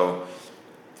 so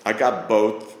I got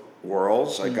both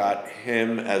worlds. I got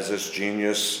him as this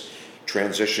genius,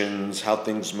 transitions, how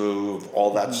things move,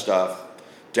 all that stuff.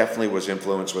 Definitely was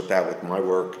influenced with that with my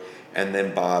work. And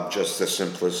then Bob, just the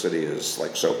simplicity is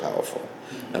like so powerful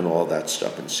and all that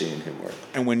stuff and seeing him work.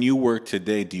 And when you work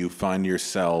today, do you find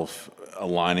yourself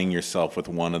aligning yourself with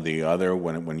one or the other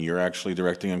when you're actually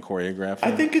directing and choreographing?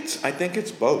 I think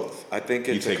it's both. I think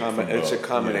it's a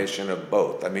combination of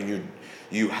both. I mean,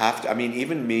 you have to. I mean,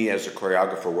 even me as a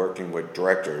choreographer working with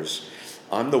directors,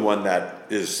 I'm the one that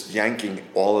is yanking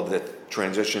all of the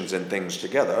transitions and things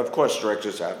together. Of course,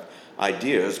 directors have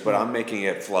ideas, but I'm making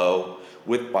it flow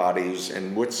with bodies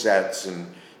and with sets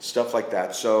and stuff like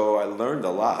that. So I learned a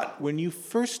lot. When you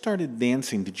first started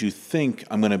dancing, did you think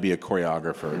I'm going to be a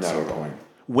choreographer at some No. point?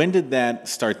 When did that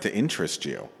start to interest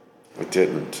you? It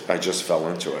didn't. I just fell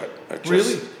into it.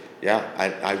 Really? Yeah.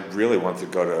 I really wanted to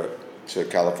go to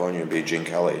California and be Gene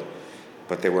Kelly,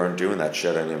 but they weren't doing that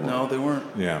shit anymore. No, they weren't.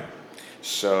 Yeah.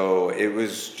 So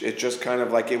it just kind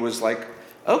of like, it was like,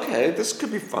 okay, this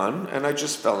could be fun, and I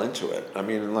just fell into it. I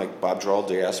mean, like Bob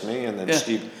Giraldi asked me, and then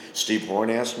Yeah. Steve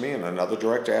Horn asked me, and another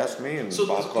director asked me, and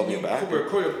Bob called me back. We're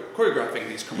choreographing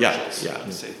these commercials. Yeah.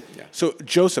 Let's see. So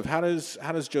Joseph, how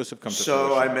does Joseph come to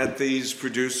So I fruition? met these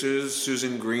producers,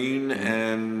 Susan Green,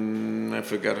 and I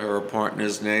forgot her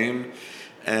partner's name,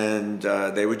 and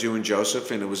they were doing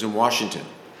Joseph, and it was in Washington,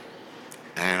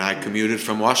 and I commuted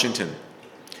from Washington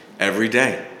every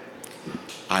day.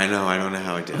 I don't know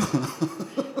how I did.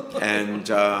 And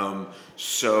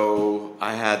so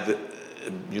I had,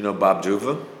 Bob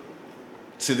Duva.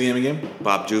 Say the name again?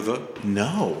 Bob Duva,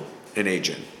 No. an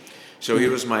agent. So he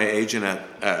was my agent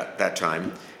at that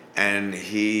time, and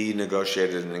he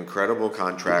negotiated an incredible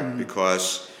contract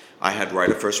because I had right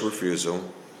of first refusal.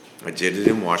 I did it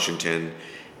in Washington,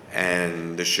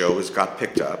 and the show got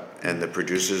picked up, and the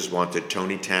producers wanted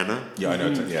Tony Tanner. Yeah, I know.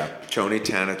 Yeah. Tony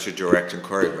Tanner to direct and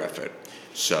choreograph it.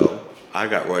 So I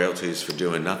got royalties for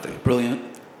doing nothing. Brilliant.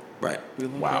 Right.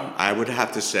 Wow. I would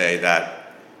have to say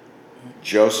that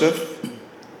Joseph,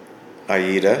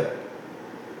 Aida,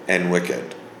 and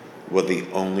Wicked were the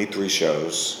only 3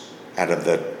 shows out of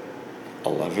the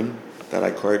 11 that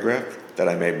I choreographed that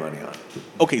I made money on.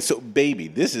 Okay, so Baby,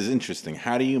 this is interesting.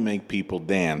 How do you make people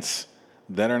dance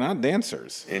that are not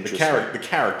dancers? Interesting. The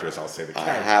characters, I'll say.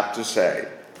 I have to say,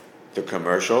 the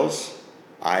commercials,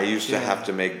 I used to have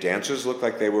to make dancers look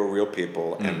like they were real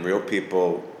people, and real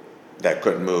people that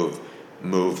couldn't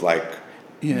move like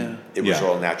it was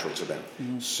all natural to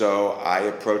them. So I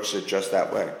approached it just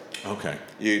that way. Okay.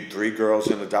 You 3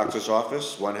 girls in the doctor's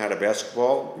office. One had a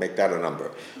basketball. Make that a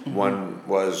number. One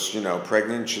was,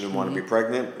 pregnant. She didn't want to be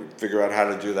pregnant. Figure out how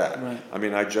to do that. Right. I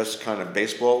mean, I just kind of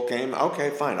baseball game.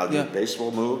 Okay, fine. I'll do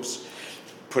baseball moves.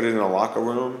 Put it in a locker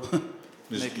room.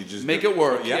 Make it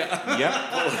work. Yeah.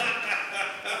 Yeah.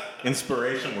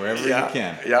 Inspiration wherever you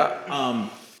can. Yeah.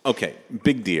 Okay,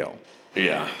 big deal.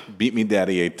 Yeah. Beat Me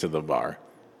Daddy 8 to the bar.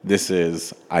 This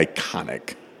is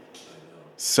iconic.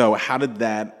 So how did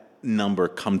that number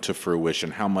come to fruition?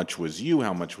 How much was you?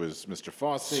 How much was Mr.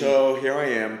 Fosse? So here I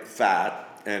am,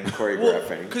 fat and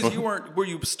choreographing. Because were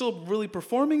you still really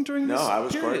performing during this? No, I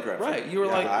was period? choreographing. Right. You were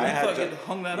Yeah, I thought had you'd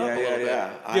hung that up a Yeah, little bit.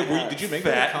 yeah. Did you make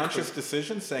that a conscious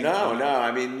decision saying No.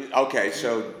 I mean, okay,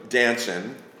 so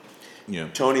dancing, Yeah.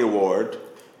 Tony Award.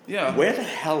 Yeah. Where the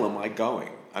hell am I going?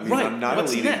 I mean, Right. I'm not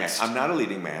What's a leading next? man. I'm not a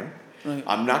leading man. Right.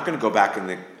 I'm not going to go back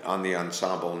on the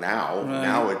ensemble now.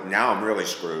 Right. Now I'm really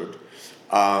screwed.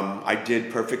 I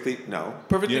did Perfectly Frank,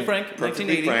 Perfectly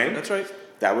 1980. Frank. That's right.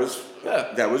 That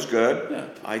was good. Yeah.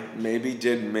 I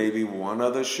did one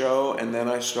other show, and then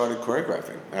I started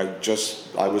choreographing.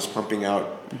 I was pumping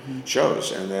out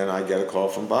shows, and then I get a call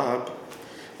from Bob,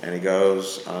 and he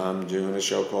goes, "I'm doing a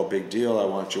show called Big Deal. I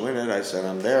want you in it." I said,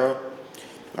 "I'm there."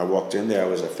 I walked in there. I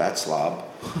was a fat slob,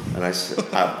 and I said,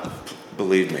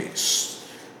 "Believe me,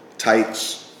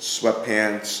 tights,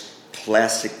 sweatpants,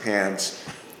 plastic pants,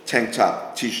 tank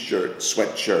top, t-shirt,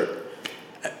 sweatshirt."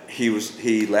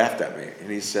 He laughed at me and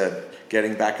he said,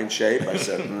 "Getting back in shape?" I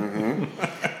said, "Mm-hmm."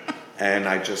 And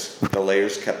the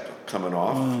layers kept coming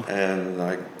off, and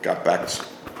I got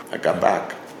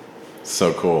back.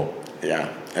 So cool. Yeah.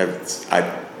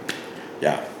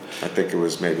 I think it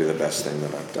was maybe the best thing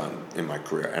that I've done in my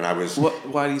career. And I was.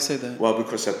 Why do you say that? Well,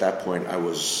 because at that point I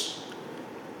was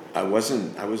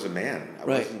a man.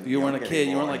 Right. You weren't a kid.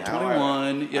 You weren't like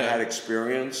 21. I had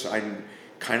experience. I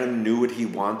kind of knew what he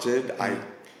wanted.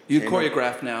 You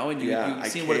choreograph now, and you've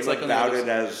seen what it's like on the about other it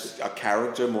as a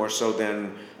character more so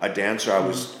than a dancer. I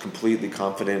was completely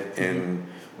confident in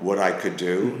what I could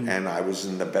do, and I was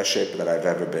in the best shape that I've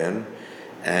ever been,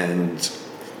 and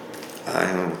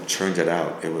I turned it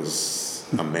out. It was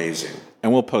amazing.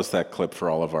 And we'll post that clip for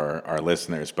all of our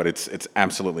listeners, but it's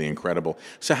absolutely incredible.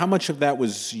 So how much of that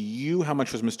was you? How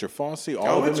much was Mr. Fosse?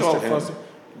 All of it, it's Mr. all him. Fosse?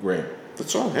 Great.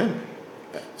 It's all him.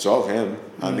 It's all him.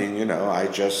 I mean, I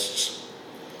just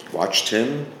watched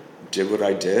him, did what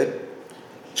I did,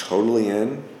 totally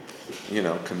in,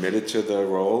 committed to the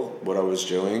role, what I was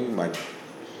doing. My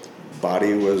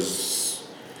body was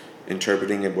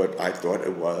interpreting it what I thought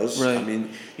it was. Right. I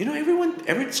mean,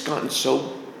 everyone's gotten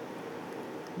so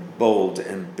bold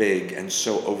and big and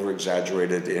so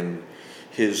over-exaggerated in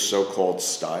his so-called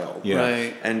style. Yeah.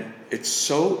 Right. And it's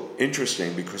so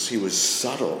interesting because he was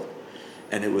subtle,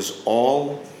 and it was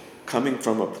all coming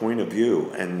from a point of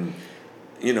view. And,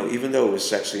 you know, even though it was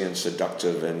sexy and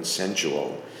seductive and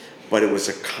sensual, but it was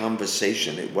a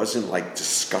conversation. It wasn't like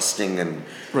disgusting and,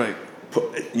 Right.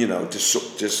 you know,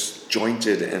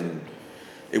 disjointed, and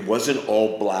it wasn't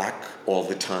all black all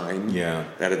the time. Yeah.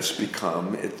 That it's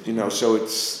become. You know, so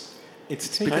it's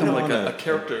taken Kind of on like a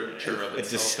caricature of a itself.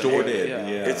 distorted.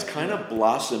 Yeah. it's kind of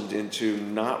blossomed into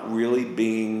not really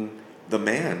being the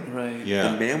man. Right.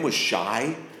 Yeah. The man was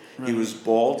shy. He was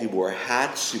bald. He wore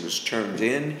hats. He was turned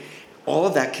in. All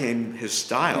of that came his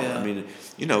style. Yeah. I mean,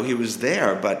 you know, he was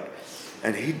there,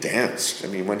 and he danced. I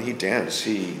mean, when he danced,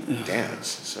 he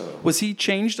danced. So Was he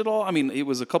changed at all? I mean, it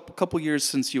was a couple years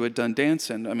since you had done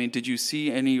Dancing. I mean, did you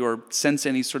see any or sense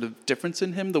any sort of difference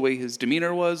in him? The way his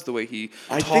demeanor was, the way he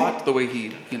taught, the way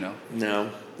he, you know. No.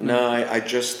 I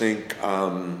just think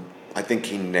I think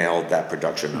he nailed that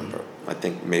production number. I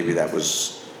think maybe that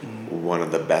was one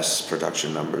of the best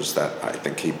production numbers that I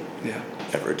think he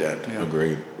ever did. Yeah.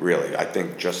 Agreed. Really, I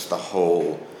think just the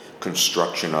whole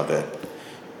construction of it.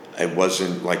 It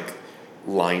wasn't like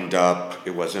lined up.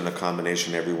 It wasn't a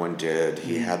combination everyone did.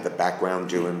 He had the background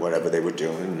doing whatever they were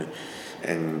doing,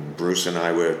 and Bruce and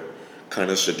I were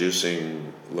kind of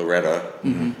seducing Loretta.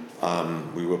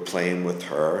 We were playing with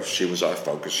her. She was our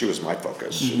focus. She was my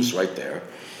focus. She was right there.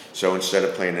 So instead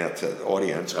of playing that to the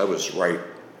audience, I was right.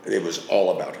 It was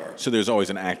all about her. So there's always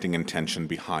an acting intention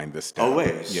behind this step.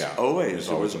 Always. Yeah. Always. There's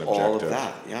It was an all of objective.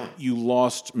 that. Yeah. You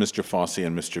lost Mr. Fosse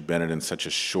and Mr. Bennett in such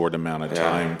a short amount of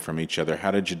time from each other.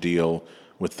 How did you deal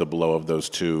with the blow of those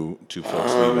two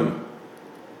folks leaving?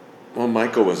 Well,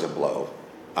 Michael was a blow.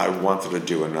 I wanted to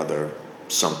do another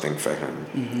something for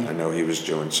him. I know he was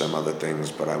doing some other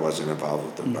things, but I wasn't involved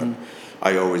with them. But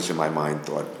I always, in my mind,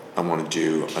 thought, I want to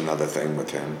do another thing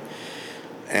with him.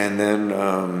 And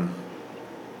then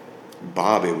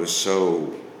Bob, it was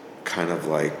so kind of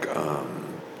like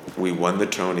we won the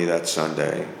Tony that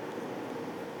Sunday.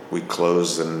 We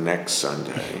closed the next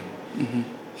Sunday.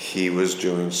 He was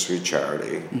doing Sweet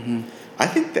Charity. I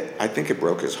think it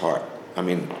broke his heart. I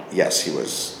mean, yes, he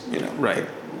was, you know, Right.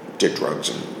 like, did drugs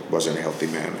and wasn't a healthy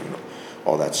man and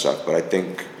all that stuff. But I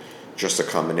think just a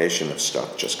combination of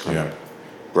stuff just kind of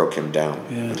broke him down.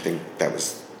 I think that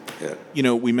was it. You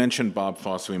know, we mentioned Bob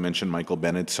Fosse, we mentioned Michael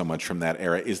Bennett so much from that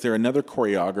era. Is there another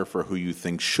choreographer who you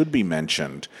think should be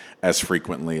mentioned as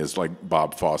frequently as like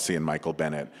Bob Fosse and Michael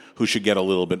Bennett, who should get a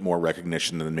little bit more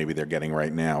recognition than maybe they're getting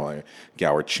right now? Like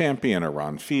Gower Champion or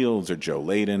Ron Fields or Joe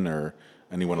Layden or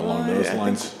anyone along those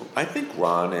lines? I think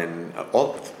Ron and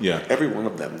every one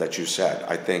of them that you said,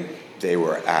 I think they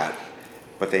were at,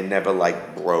 but they never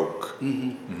like broke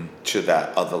to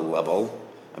that other level.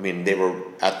 I mean, they were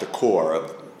at the core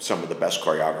of some of the best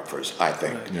choreographers, I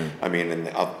think. Right. Yeah. I mean,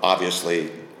 and obviously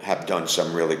have done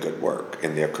some really good work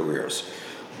in their careers.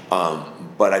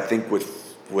 But I think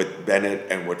with Bennett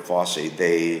and with Fosse,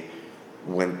 they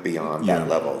went beyond that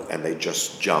level and they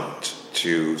just jumped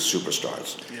to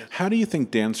superstars. How do you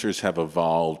think dancers have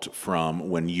evolved from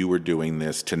when you were doing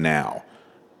this to now?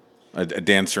 A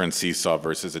dancer in Seesaw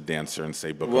versus a dancer in,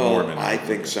 say, Book of Mormon. I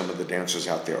think some of the dancers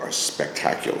out there are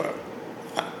spectacular.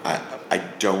 I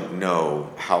don't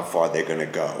know how far they're going to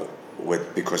go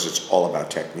because it's all about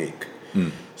technique.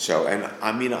 So, and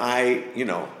I mean,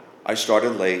 I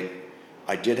started late.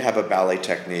 I did have a ballet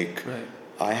technique. Right.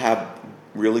 I have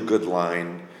really good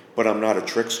line, but I'm not a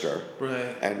trickster.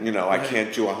 Right. And, you know, I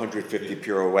can't do 150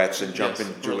 pirouettes and jump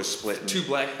into a split. And, 2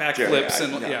 black backflips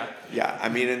Yeah, I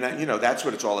mean, and that, you know, that's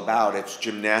what it's all about. It's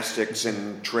gymnastics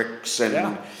and tricks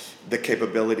and the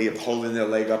capability of holding their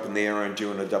leg up in the air and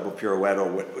doing a double pirouette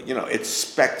or, you know, it's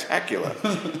spectacular.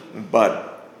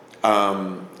 But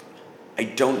I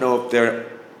don't know if they're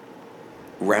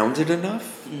rounded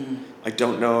enough. I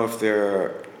don't know if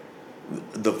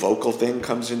the vocal thing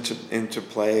comes into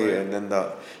play, and then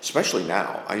especially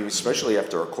now. I mean, especially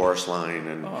after a chorus line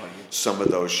and some of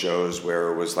those shows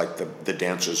where it was like the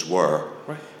dancers were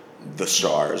the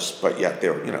stars, but yet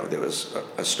there was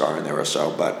a star in there or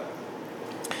so. But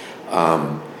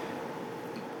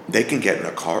they can get in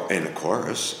a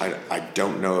chorus. I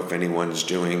don't know if anyone's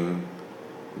doing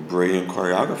brilliant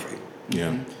choreography.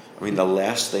 Yeah. I mean, the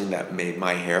last thing that made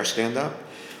my hair stand up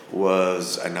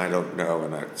was, and I don't know,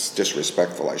 and it's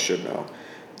disrespectful, I should know,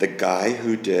 the guy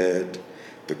who did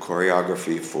the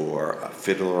choreography for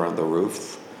Fiddler on the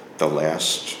Roof, the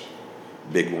last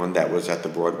big one that was at the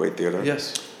Broadway Theater.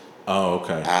 Yes. Oh,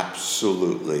 okay.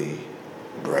 Absolutely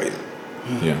brilliant.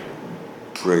 Yeah.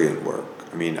 Brilliant work.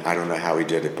 I mean, I don't know how he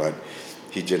did it, but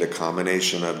he did a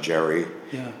combination of Jerry,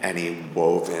 and he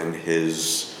wove in his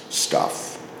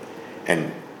stuff,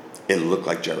 and it looked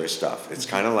like Jerry's stuff. It's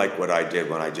kind of like what I did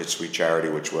when I did Sweet Charity,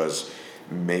 which was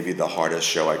maybe the hardest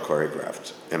show I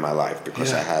choreographed in my life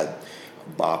because I had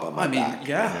Bob on my back.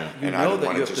 And I didn't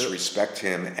want to disrespect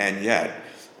him, and yet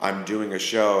I'm doing a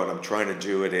show and I'm trying to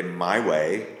do it in my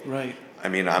way. Right. I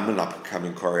mean, I'm an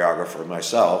up-and-coming choreographer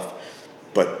myself,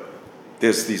 but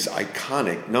there's these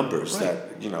iconic numbers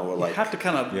that, you know, were like... You have to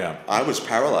kind of... Yeah. I was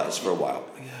paralyzed for a while.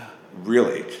 Yeah.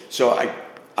 Really. So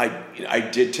I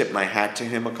did tip my hat to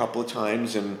him a couple of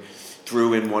times and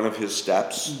threw in one of his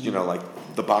steps, you know, like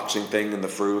the boxing thing and the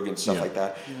frug and stuff like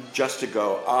that, just to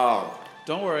go,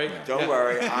 don't worry. Don't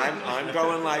worry. I'm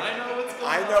going like,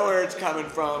 I know where it's coming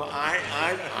from.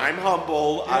 I'm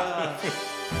humble.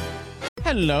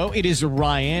 Hello, it is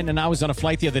Ryan, and I was on a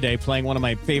flight the other day playing one of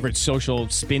my favorite social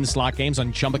spin slot games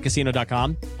on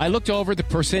ChumbaCasino.com. I looked over at the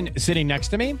person sitting next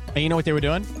to me, and you know what they were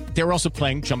doing? They were also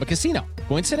playing Chumba Casino.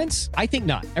 Coincidence? I think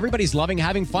not. Everybody's loving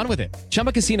having fun with it.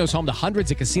 Chumba Casino is home to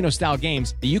hundreds of casino-style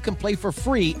games that you can play for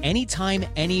free anytime,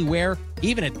 anywhere,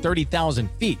 even at 30,000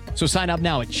 feet. So sign up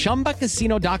now at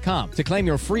ChumbaCasino.com to claim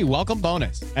your free welcome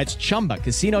bonus. That's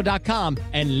ChumbaCasino.com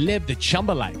and live the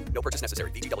Chumba life. No purchase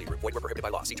necessary. VGW. Void where prohibited by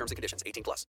law. See terms and conditions.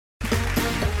 18+.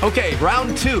 Okay,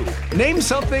 round two. Name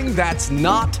something that's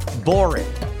not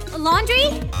boring. A laundry?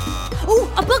 Ooh,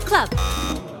 a book club.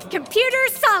 Computer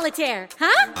solitaire,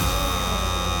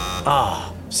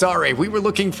 huh? Sorry, we were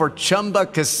looking for Chumba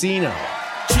Casino.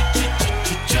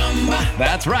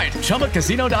 That's right.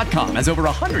 ChumbaCasino.com has over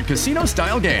 100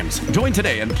 casino-style games. Join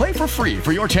today and play for free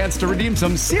for your chance to redeem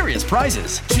some serious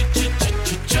prizes.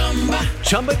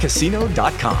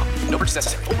 ChumbaCasino.com. No purchase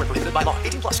necessary. Void where prohibited by law.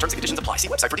 18+. Terms and conditions apply. See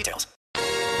website for details.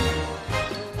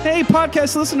 Hey,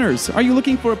 podcast listeners! Are you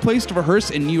looking for a place to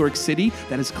rehearse in New York City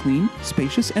that is clean,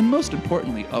 spacious, and most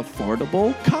importantly,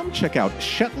 affordable? Come check out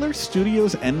Shetler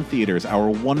Studios and Theaters, our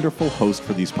wonderful host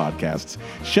for these podcasts.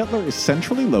 Shetler is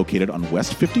centrally located on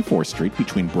West 54th Street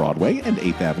between Broadway and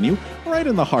 8th Avenue, right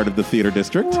in the heart of the theater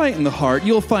district. Right in the heart,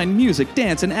 you'll find music,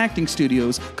 dance, and acting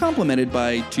studios, complemented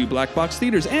by 2 black box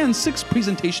theaters and 6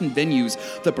 presentation venues.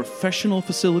 The professional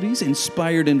facilities,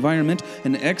 inspired environment,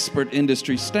 and expert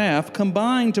industry staff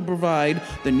combine to provide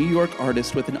the New York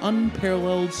artist with an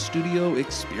unparalleled studio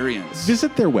experience.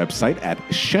 Visit their website at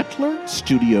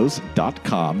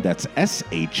shetlerstudios.com. That's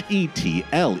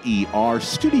SHETLER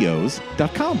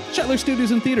Studios.com. Shetler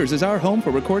Studios and Theaters is our home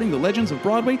for recording the legends of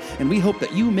Broadway, and we hope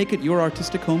that you make it your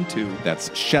artistic home too. That's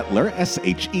Shetler,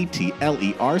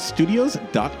 SHETLER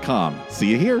Studios.com. See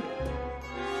you here.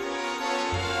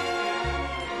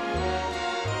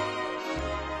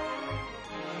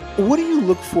 What do you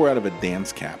look for out of a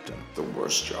dance captain? The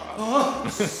worst job.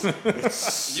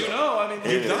 You've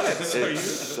done it. It's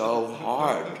so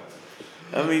hard.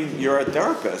 I mean, you're a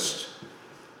therapist.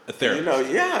 A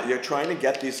therapist. You know, you're trying to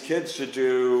get these kids to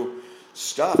do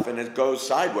stuff, and it goes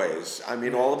sideways. I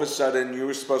mean, all of a sudden, you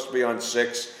were supposed to be on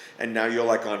 6, and now you're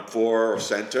like on 4 or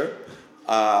center.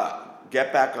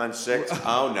 Get back on 6.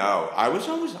 Oh, no. I was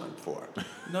always on 4.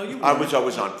 No, you weren't. I was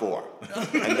always on 4.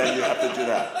 And then you have to do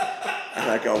that. And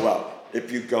I go, well,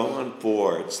 if you go on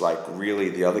 4, it's like really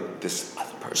this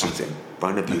other person's in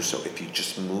front of you. So if you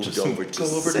just moved over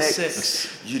to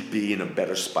 6, you'd be in a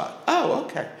better spot. Oh,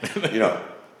 okay. You know,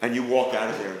 and you walk out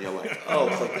of there and you're like, oh,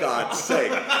 for God's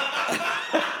sake.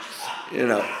 You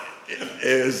know, it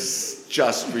is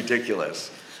just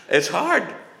ridiculous. It's hard.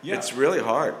 Yeah. It's really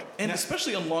hard. And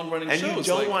especially on long-running shows. And you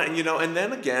don't want, you know, and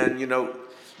then again, you know,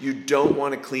 you don't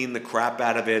want to clean the crap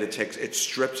out of it. It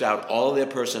strips out all their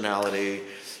personality.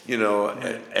 You know,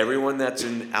 everyone that's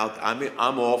out. I mean,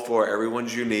 I'm all for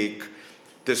everyone's unique.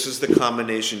 This is the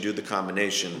combination. Do the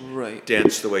combination. Right.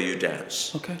 Dance the way you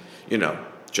dance. Okay. You know,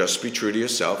 just be true to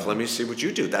yourself. Let me see what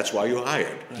you do. That's why you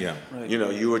hired. Yeah. Right. You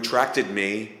know, you attracted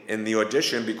me in the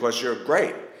audition because you're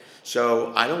great.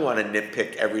 So I don't want to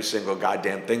nitpick every single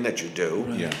goddamn thing that you do.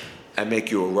 Yeah. And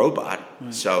make you a robot.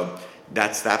 Right. So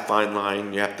that's that fine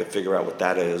line. You have to figure out what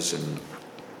that is, and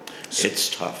it's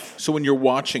tough. So when you're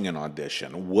watching an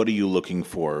audition, what are you looking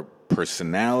for?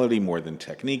 Personality more than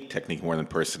technique, technique more than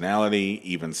personality,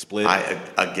 even split?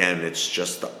 Again, it's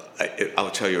just,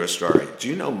 I'll tell you a story. Do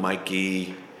you know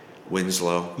Mikey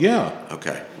Winslow? Yeah.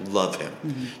 Okay, love him.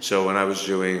 Mm-hmm. So when I was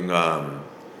doing,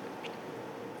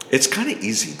 it's kind of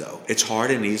easy though. It's hard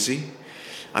and easy.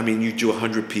 I mean, you do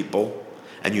 100 people,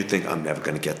 and you think, I'm never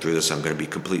going to get through this. I'm going to be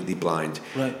completely blind.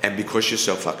 Right. And because you're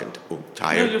so fucking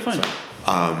tired. No, you're fine.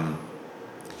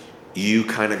 You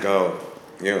kind of go,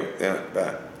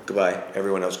 goodbye.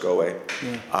 Everyone else go away.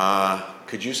 Yeah.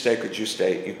 Could you stay?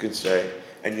 You can stay.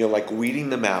 and you're like weeding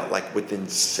them out like within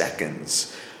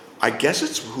seconds. I guess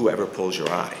it's whoever pulls your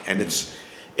eye, and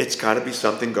it's got to be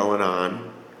something going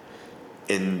on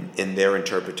in their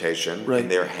interpretation, in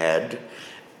their head,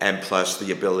 and plus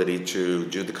the ability to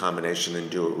do the combination and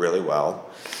do it really well.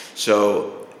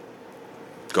 So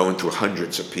going through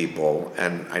hundreds of people,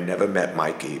 and I never met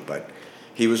Mikey, but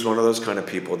he was one of those kind of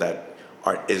people that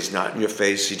is not in your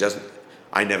face.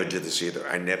 I never did this either.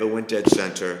 I never went dead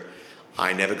center.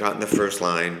 I never got in the first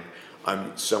line.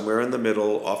 I'm somewhere in the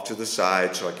middle, off to the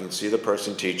side, so I can see the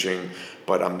person teaching,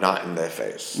 but I'm not in their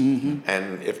face. Mm-hmm.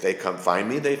 And if they come find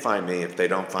me, they find me. If they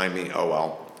don't find me, oh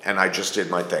well. And I just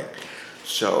did my thing.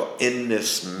 So in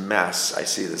this mess, I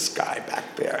see this guy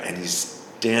back there, and he's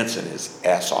dancing his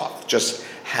ass off, just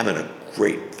having a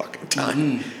great fucking time.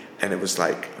 Mm-hmm. And it was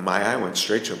like, my eye went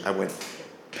straight to him. I went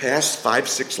past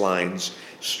 5-6 lines,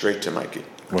 straight to Mikey.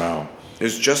 Wow.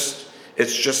 It's just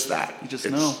that. You just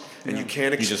know. And you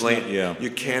can't explain it.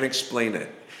 You can't explain it.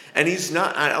 And he's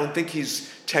not, I don't think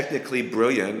he's technically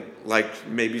brilliant like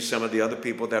maybe some of the other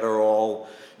people that are all,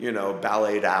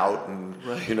 balletted out and,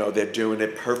 they're doing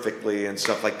it perfectly and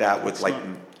stuff like that with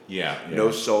no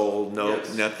soul,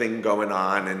 nothing going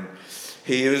on. And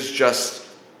he is just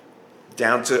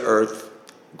down to earth,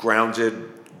 grounded,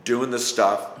 doing the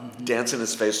stuff, dancing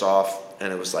his face off.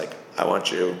 And it was like, I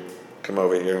want you, come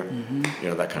over here,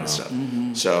 that kind of stuff.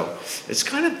 Mm-hmm. So it's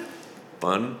kind of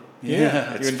fun.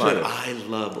 Yeah, it's fun. I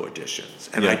love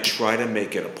auditions, and I try to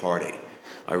make it a party.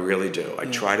 I really do. I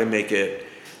try to make it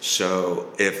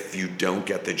so if you don't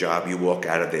get the job, you walk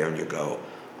out of there and you go,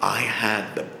 I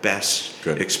had the best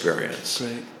experience.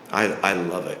 Great. I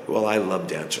love it. Well, I love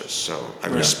dancers, so I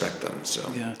respect them.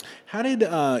 So. Yeah. How did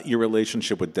your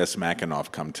relationship with Des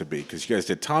McAnuff come to be? Because you guys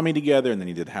did Tommy together, and then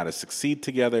you did How to Succeed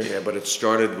together. Yeah, but it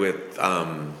started with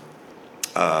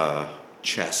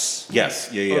chess. Yes.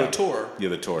 Yeah. Oh, the tour. Yeah,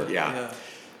 the tour. Yeah.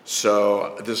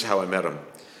 So this is how I met him.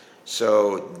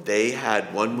 So they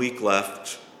had 1 week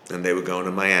left, and they were going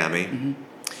to Miami. Mm-hmm.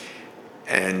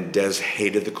 And Des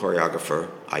hated the choreographer,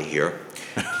 I hear.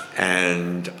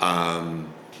 And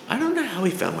I don't know how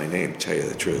he found my name, to tell you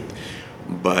the truth.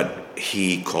 But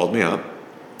he called me up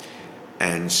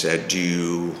and said, do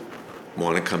you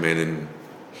want to come in and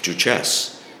do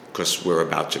chess? Because we're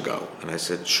about to go. And I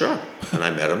said, sure. And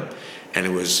I met him. And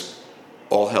it was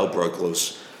all hell broke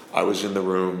loose. I was in the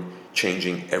room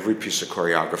changing every piece of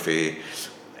choreography.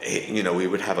 We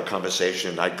would have a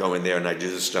conversation. I'd go in there and I'd do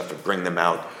this stuff and bring them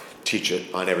out, teach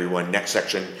it on everyone. Next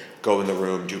section, go in the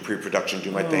room, do pre-production,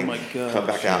 do my thing, come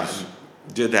back out. And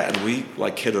did that, and we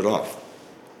hit it off.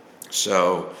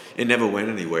 So it never went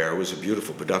anywhere. It was a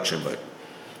beautiful production, but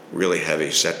really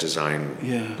heavy set design.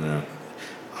 Yeah.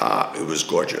 It was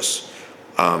gorgeous.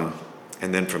 And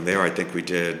then from there, I think we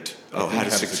did How to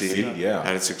Succeed. Yeah.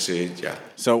 How to Succeed, yeah.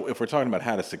 So if we're talking about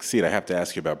How to Succeed, I have to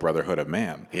ask you about Brotherhood of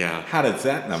Man. Yeah. How did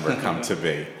that number come to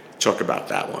be? Talk about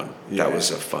that one. Yeah. That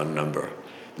was a fun number.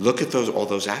 Look at all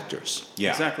those actors. Yeah.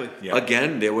 Exactly. Yeah.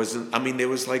 Again, there was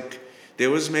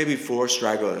maybe 4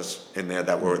 stragglers in there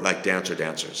that were like dancers.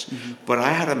 Mm-hmm. But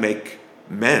I had to make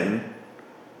men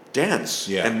dance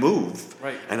and move.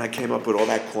 Right. And I came up with all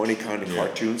that corny kind of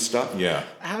cartoon stuff. Yeah.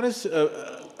 How does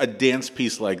a dance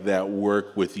piece like that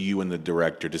work with you and the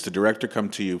director? Does the director come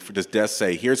to you, does Des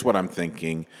say, here's what I'm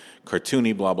thinking,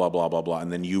 cartoony, blah, blah, blah, blah, blah,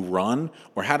 and then you run?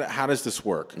 Or how does this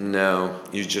work? No,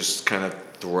 you just kind of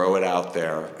throw it out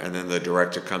there, and then the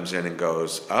director comes in and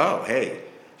goes, oh, hey,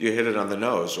 you hit it on the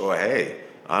nose, or hey,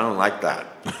 I don't like that.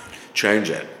 Change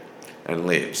it, and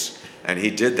leaves. And he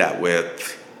did that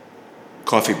with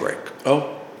Coffee Break.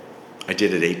 Oh. I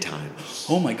did it 8 times.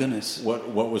 Oh my goodness. What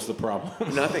was the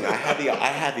problem? Nothing. I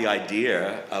had the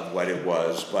idea of what it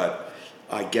was, but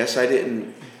I guess I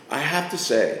didn't. I have to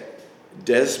say,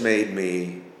 Des made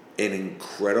me an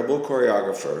incredible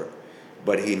choreographer,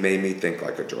 but he made me think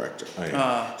like a director. Oh,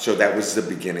 yeah. So that was the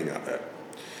beginning of it.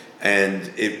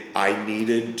 And I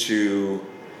needed to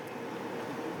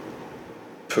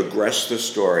progress the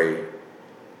story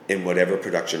in whatever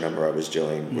production number I was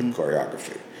doing with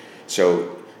choreography.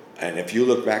 So, and if you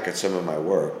look back at some of my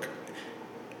work,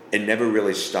 it never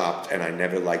really stopped, and I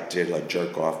never did a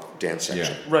jerk off dance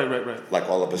section. Yeah. Right. Like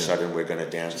all of a sudden we're gonna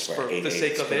dance for 8/8 the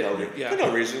sake of it. For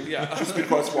no reason. Yeah. Just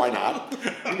because why not?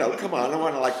 Come on, I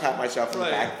want to pat myself on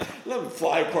the back. Let me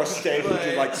fly across the stage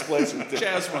and do splits and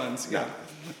jazz runs. Yeah.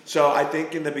 So I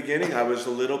think in the beginning I was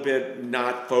a little bit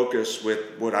not focused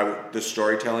with the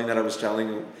storytelling that I was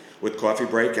telling with Coffee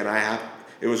Break, and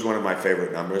it was one of my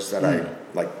favorite numbers that I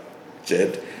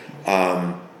did.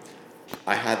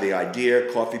 I had the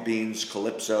idea, coffee beans,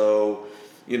 calypso,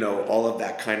 all of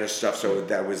that kind of stuff. So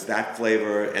that was that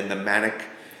flavor, and the manic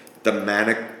the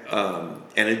manic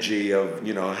energy of,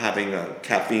 you know, having a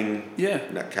caffeine,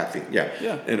 an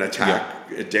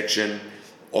attack, addiction,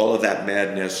 all of that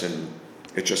madness, and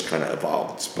it just kind of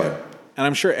evolved. But and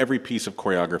I'm sure every piece of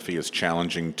choreography is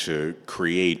challenging to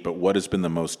create, but what has been the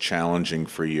most challenging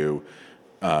for you,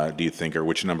 do you think, or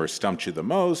which number stumped you the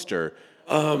most, or?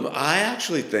 I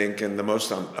actually think, and the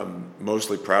most I'm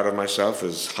mostly proud of myself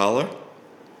is Holler.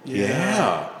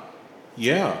 Yeah.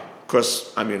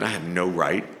 Because, I mean, I have no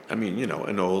right. I mean, you know,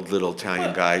 an old little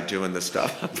Italian guy doing the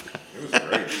stuff. It was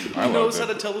great. He knows how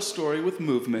to tell a story with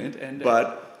movement.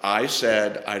 But I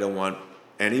said I don't want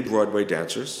any Broadway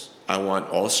dancers. I want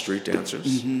all street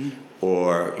dancers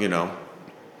or, you know,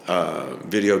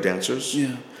 video dancers.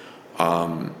 Yeah.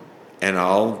 And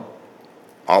I'll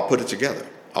put it together.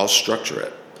 I'll structure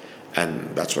it.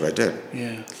 And that's what I did.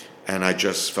 Yeah. And I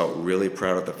just felt really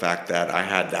proud of the fact that I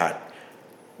had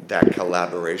that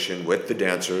collaboration with the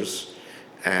dancers,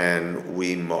 and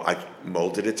I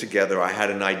molded it together. I had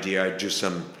an idea. I'd do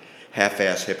some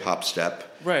half-ass hip-hop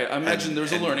step. Right. I imagine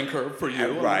there's a learning curve for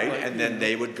you. Right. And then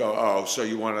they would go, oh, so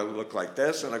you want to look like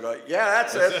this? And I go, yeah,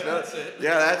 that's it. That's it.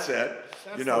 Yeah, that's it.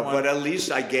 You know, but at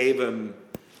least I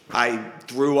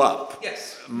threw up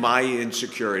my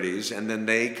insecurities, and then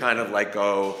they kind of like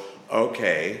go,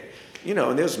 okay. You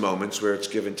know, and there's moments where it's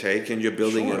give and take, and you're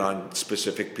building it on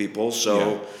specific people.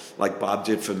 So, like Bob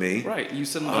did for me. Right. You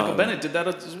said Michael Bennett did that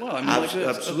as well. I mean,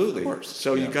 absolutely. Of course.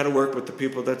 So you got to work with the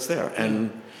people that's there.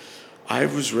 And I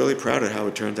was really proud of how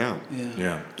it turned out.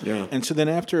 Yeah. And so then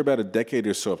after about a decade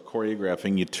or so of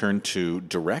choreographing, you turned to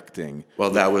directing. Well,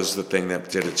 that was the thing that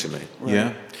did it to me. Right.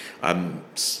 Yeah. I'm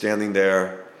standing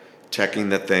there,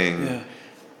 teching the thing,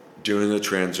 doing the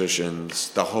transitions.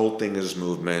 The whole thing is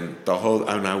movement.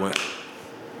 And I went,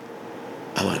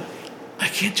 I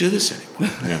can't do this anymore.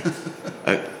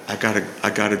 Yeah. I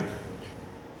gotta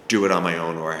do it on my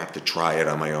own, or I have to try it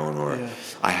on my own, or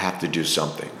I have to do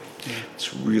something. Yeah.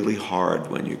 It's really hard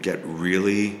when you get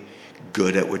really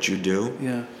good at what you do.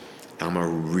 Yeah. I'm a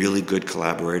really good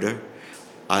collaborator.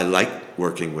 I like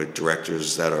working with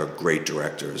directors that are great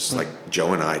directors. Like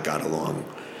Joe and I got along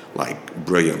like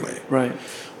brilliantly. Right.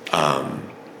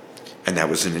 And that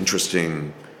was an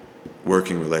interesting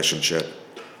working relationship,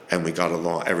 and we got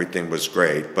along. Everything was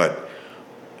great, but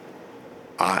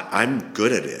I'm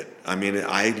good at it. I mean,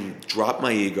 I drop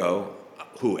my ego.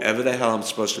 Whoever the hell I'm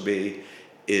supposed to be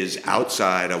is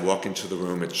outside. I walk into the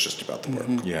room. It's just about the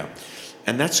work. Yeah.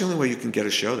 And that's the only way you can get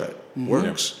a show that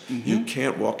works. You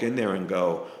can't walk in there and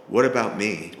go, what about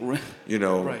me? You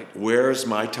know, where's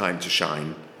my time to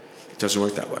shine? It doesn't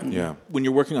work that way. Yeah. When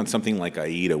you're working on something like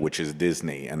Aida, which is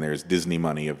Disney, and there's Disney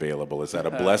money available, is that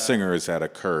a blessing or is that a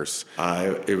curse?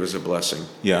 It was a blessing.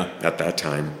 Yeah. At that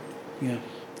time. Yeah.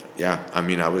 Yeah. I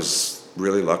mean, I was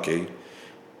really lucky.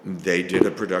 They did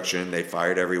a production. They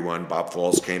fired everyone. Bob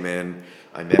Falls came in.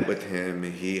 I met with him.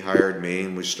 He hired me,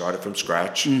 and we started from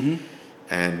scratch.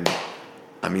 And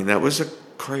I mean, that was a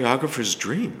choreographer's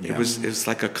dream. Yeah. It was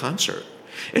like a concert.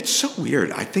 It's so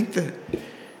weird. I think that,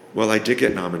 well, I did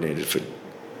get nominated for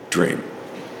Dream.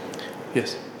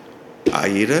 Yes.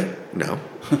 Aida, no.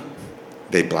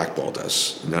 They blackballed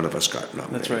us. None of us got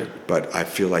nominated. That's right. But I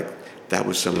feel like that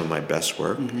was some of my best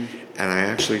work. And I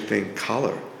actually think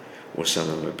Collar was some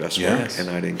of my best work, and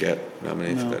I didn't get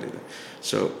nominated for that either.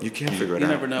 So you can't figure it out.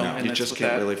 You never know. No. You just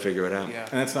can't really figure it out. Yeah.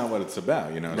 And that's not what it's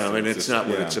about, you know. No, and it's not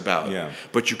what it's about. Yeah.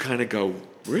 But you kind of go,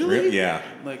 really? Yeah.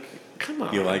 Like, come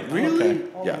on. You're like, really?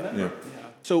 Okay. Yeah.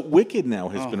 So Wicked now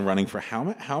has been running for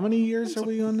how many years are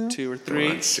we on now? 2 or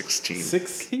 3. 16.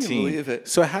 16. Can you believe it?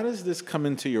 So how does this come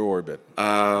into your orbit?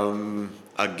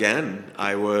 Again,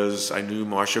 I knew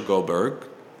Marsha Goldberg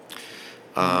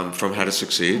from How to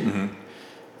Succeed.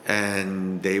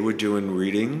 And they were doing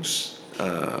readings.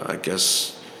 I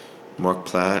guess Mark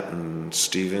Platt and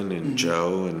Stephen and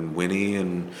Joe and Winnie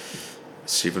and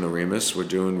Stephen Aremus were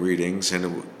doing readings,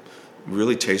 and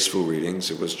really tasteful readings.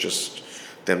 It was just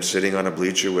them sitting on a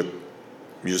bleacher with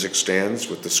music stands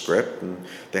with the script, and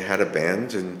they had a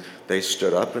band, and they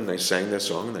stood up and they sang their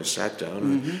song and they sat down.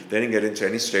 And they didn't get into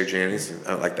any staging or anything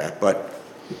like that. But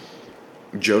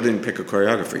Joe didn't pick a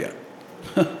choreographer yet.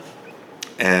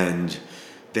 And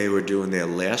they were doing their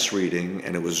last reading,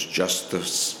 and it was just the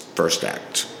first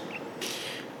act.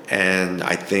 And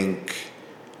I think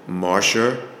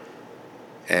Marsha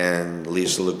and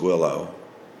Lisa Laguillo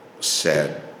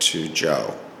said to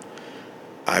Joe,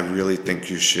 I really think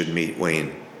you should meet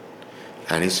Wayne.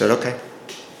 And he said, okay.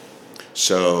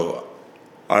 So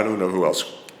I don't know who else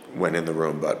went in the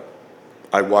room, but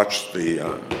I watched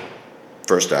the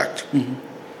first act.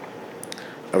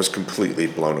 I was completely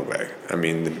blown away. I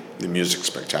mean, the music's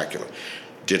spectacular.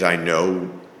 Did I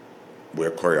know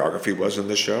where choreography was in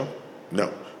the show?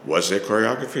 No. Was there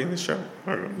choreography in the show?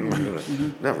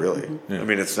 Not really. I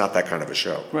mean, it's not that kind of a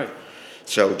show. Right.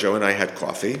 So Joe and I had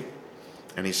coffee,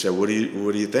 and he said, "What do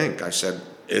you think?" I said,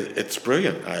 "It's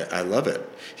brilliant. I love it."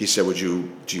 He said,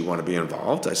 do you want to be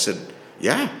involved?" I said,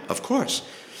 "Yeah, of course."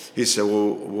 He said,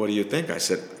 "Well, what do you think?" I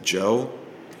said, "Joe,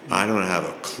 I don't have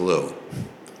a clue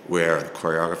where the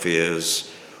choreography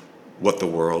is, what the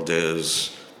world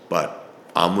is, but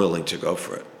I'm willing to go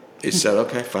for it." He said,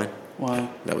 "Okay, fine." Wow.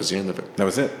 That was the end of it. That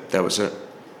was it. That was it.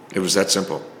 It was that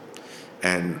simple.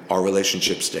 And our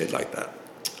relationship stayed like that.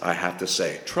 I have to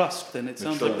say. Trust. And it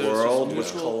sounds the like there's world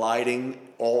was colliding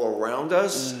all around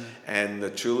us, and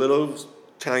the two little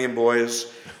Italian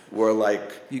boys were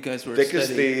like you guys were thick as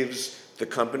steady. thieves. The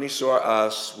company saw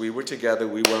us. We were together.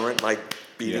 We weren't like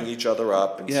beating each other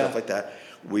up and stuff like that.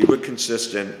 We were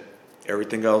consistent.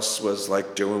 Everything else was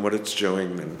like doing what it's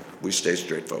doing, and we stayed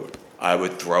straightforward. I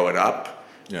would throw it up,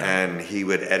 and he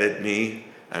would edit me,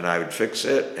 and I would fix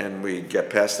it, and we'd get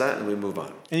past that, and we move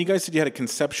on. And you guys said you had a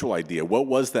conceptual idea. What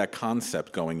was that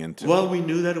concept going into? Well, we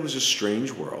knew that it was a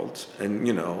strange world, and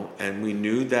and we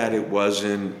knew that it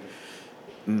wasn't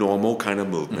normal kind of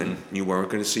movement. You weren't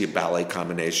going to see a ballet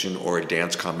combination or a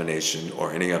dance combination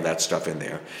or any of that stuff in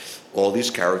there. All these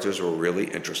characters were really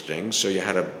interesting, so you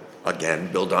had to,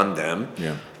 again, build on them.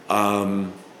 Yeah.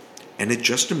 And it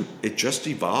just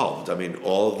evolved. I mean,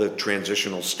 all the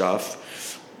transitional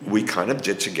stuff we kind of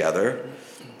did together.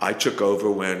 I took over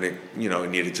when it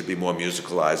needed to be more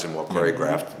musicalized and more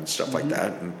choreographed and stuff like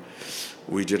that. And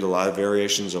we did a lot of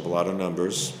variations of a lot of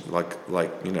numbers, like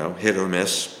hit or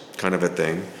miss kind of a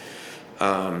thing.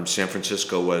 San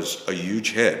Francisco was a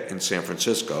huge hit in San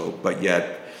Francisco, but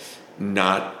yet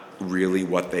not really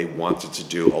what they wanted to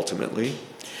do ultimately.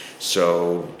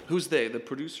 So who's they? The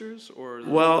producers or?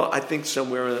 Well, I think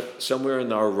somewhere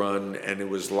in our run, and it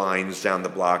was lines down the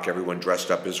block. Everyone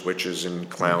dressed up as witches and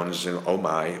clowns and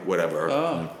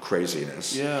whatever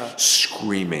craziness. Yeah,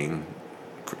 screaming.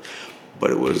 But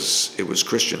it was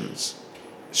Christian's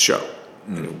show,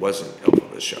 and it wasn't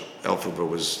Elphaba's show. Elphaba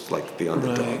was like the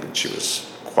underdog, and she was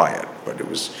quiet. But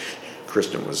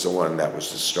Kristen was the one that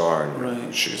was the star,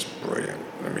 and she's brilliant.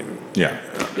 I mean,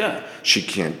 she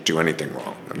can't do anything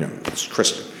wrong. I mean, it's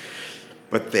Kristen.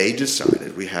 But they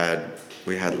decided, we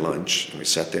had lunch, and we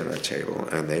sat there at a table,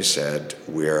 and they said,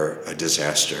 "We're a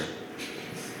disaster."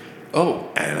 Oh.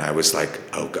 And I was like,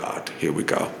 oh God, here we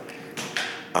go.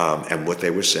 And what they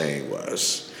were saying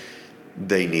was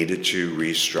they needed to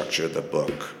restructure the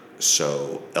book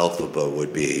so Elphaba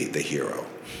would be the hero.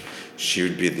 She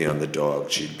would be the underdog.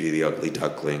 She'd be the ugly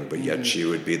duckling, but yet she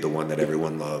would be the one that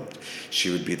everyone loved. She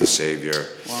would be the savior.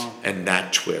 Wow. And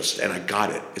that twist, and I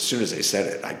got it. As soon as they said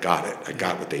it, I got it. I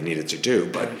got what they needed to do,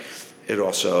 but it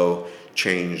also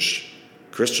changed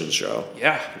Christian's show.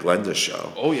 Yeah. Glenda's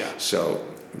show. Oh, yeah. So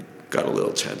got a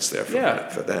little tense there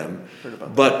for them. Heard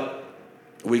about but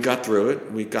we got through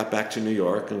it. We got back to New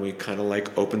York, and we kind of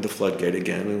like opened the floodgate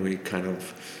again, and we kind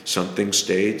of, some things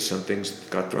stayed, some things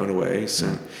got thrown away.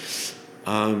 So,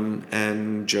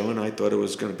 and Joe and I thought it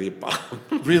was going to be a bomb.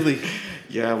 Really?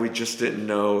 Yeah, we just didn't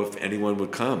know if anyone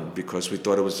would come because we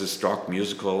thought it was this dark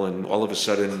musical, and all of a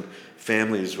sudden,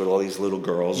 families with all these little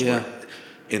girls were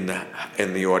in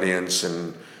the audience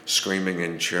and screaming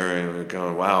and cheering and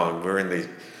going, "Wow!" And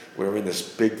we're in this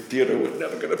big theater. We're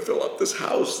never going to fill up this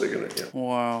house. They're going to.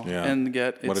 Wow. Yeah. And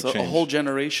yet it's a whole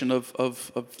generation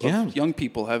of young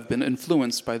people have been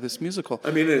influenced by this musical.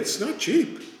 I mean, it's not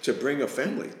cheap to bring a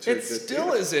family to it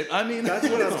still isn't. I mean, that's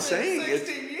what I'm saying.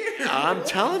 16 years. I'm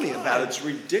telling you about it. It's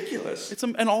ridiculous.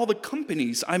 And all the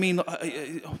companies. I mean,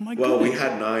 oh my God. Well, we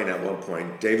had 9 at one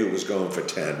point. David was going for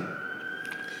 10.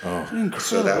 Oh, incredible.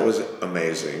 So that was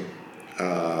amazing.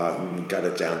 Got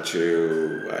it down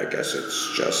to, I guess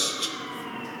it's just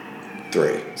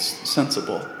 3.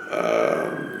 Sensible.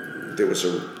 There was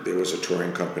a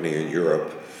touring company in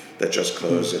Europe that just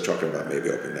closed. They're talking about maybe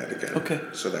opening that again. Okay.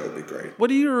 So that would be great.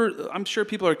 I'm sure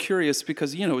people are curious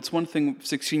because, it's one thing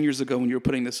 16 years ago when you were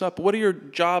putting this up, but what are your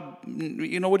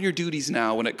what are your duties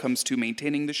now when it comes to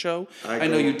maintaining the show? I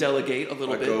know you delegate a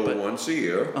little bit. I go once a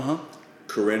year.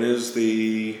 Corinne is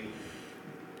the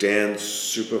dance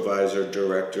supervisor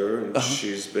director, and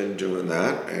she's been doing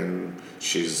that, and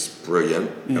she's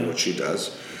brilliant at what she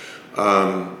does.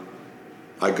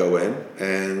 I go in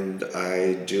and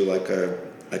I do like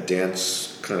a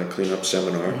dance kind of cleanup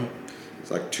seminar.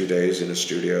 It's like 2 days in a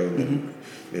studio and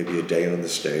maybe a day on the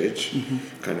stage.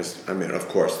 Of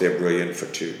course they're brilliant for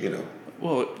 2,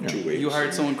 Well, 2 weeks. You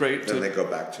hired someone great. Then they go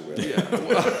back to it.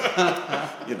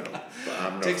 Yeah. You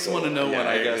know. Takes one to know one,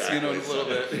 I guess. Exactly. You know, a little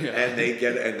bit. Yeah.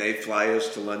 And they fly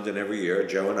us to London every year.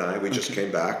 Joe and I, we just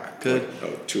came back. Good.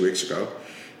 2 weeks ago,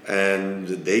 and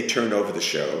they turn over the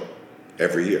show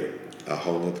every year, a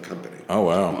whole other company. Oh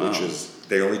wow! Which is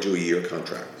they only do a year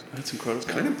contract. That's incredible.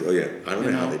 It's kind of brilliant. I don't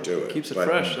know how they do it. Keeps it but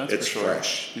fresh. That's it's for sure.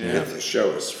 fresh. Yeah. The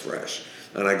show is fresh,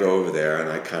 and I go over there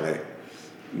and I kind of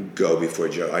go before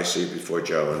Joe. I see it before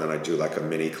Joe, and then I do like a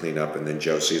mini cleanup, and then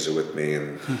Joe sees it with me,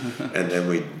 and and then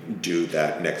we do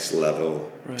that next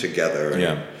level together.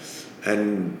 Yeah.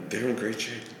 And they're in great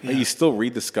shape. Are you still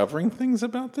rediscovering things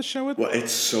about the show? Well,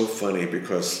 it's so funny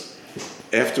because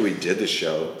after we did the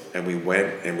show and we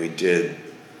went and we did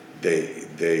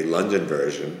the London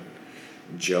version,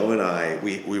 Joe and I,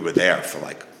 we were there for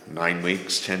like 9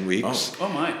 weeks, 10 weeks. Oh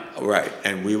my. Right.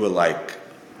 And we were like,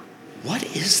 what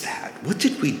is that? What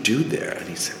did we do there? And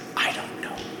he said, I don't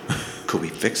know. Could we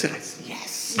fix it? I said,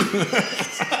 yes.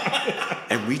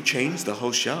 And we changed the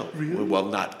whole show. Really? Well,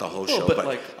 not the whole show, but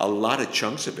like a lot of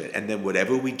chunks of it. And then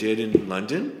whatever we did in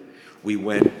London, we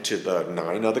went to the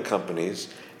 9 other companies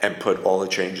and put all the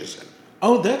changes in.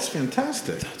 Oh, that's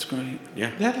fantastic. That's great.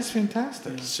 Yeah. That is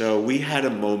fantastic. So we had a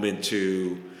moment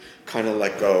to kind of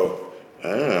like go,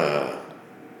 that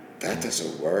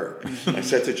doesn't work. I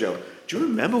said to Joe, do you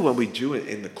remember when we do it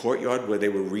in the courtyard where they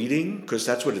were reading? Because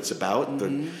that's what it's about,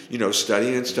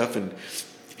 studying and stuff. And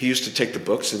he used to take the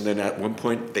books, and then at one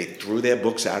point they threw their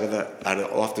books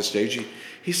off the stage.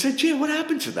 He said, "Yeah, what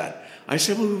happened to that?" I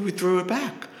said, "Well, we threw it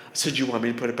back." I said, "You want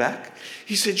me to put it back?"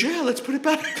 He said, "Yeah, let's put it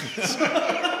back."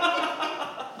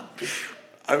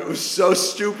 It was so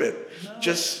stupid.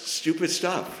 Just stupid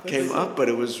stuff came up, but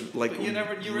it was like you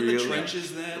were in the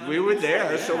trenches then. We were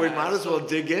there, so we might as well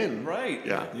dig in. Right.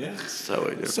 Yeah. So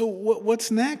we do. So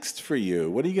what's next for you?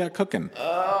 What do you got cooking?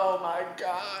 Oh my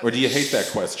God. Or do you hate that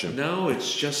question? No,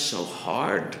 it's just so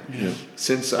hard. Yeah.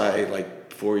 Since I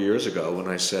 4 years ago when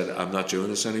I said I'm not doing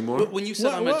this anymore. But when you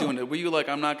said I'm not doing it, were you like,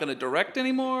 I'm not going to direct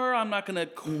anymore? I'm not going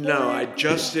to. No, I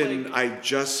just didn't. I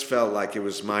just felt like it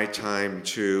was my time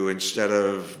to, instead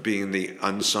of being the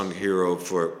unsung hero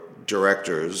for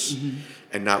directors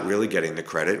and not really getting the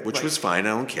credit, which was fine. I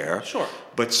don't care. Sure.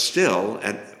 But still,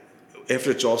 and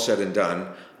after it's all said and done,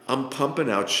 I'm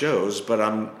pumping out shows, but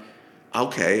I'm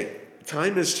okay.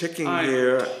 Time is ticking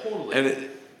here, and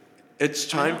it's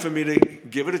time for me to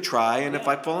give it a try, and if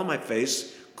I fall on my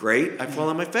face, great, I fall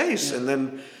on my face. And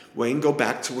then, Wayne, go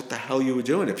back to what the hell you were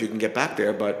doing if you can get back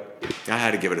there, but I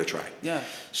had to give it a try. Yeah.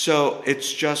 So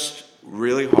it's just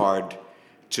really hard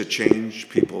to change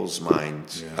people's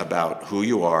minds about who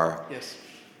you are,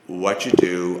 what you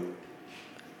do.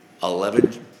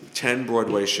 10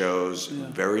 Broadway shows,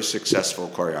 very successful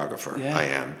choreographer I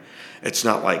am. It's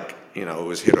not like, it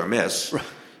was hit or miss. Right.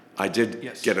 I did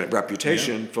get a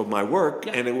reputation for my work,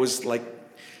 and it was like,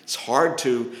 it's hard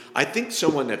to, I think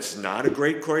someone that's not a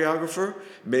great choreographer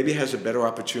maybe has a better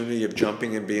opportunity of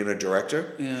jumping and being a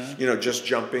director. Yeah. Just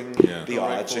jumping the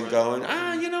odds and going,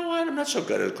 you know what, I'm not so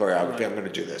good at choreography, I'm going to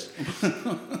do this.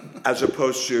 As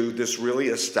opposed to this really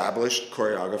established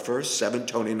choreographer, 7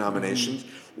 Tony nominations,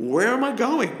 where am I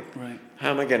going? Right. How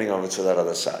am I getting over to that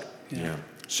other side? Yeah.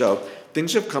 So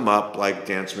things have come up, like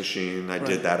Dance Machine. I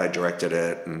did that. I directed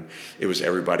it, and it was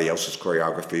everybody else's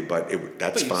choreography, but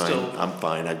that's fine. I'm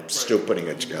fine. I'm still putting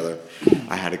it together.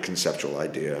 I had a conceptual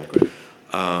idea.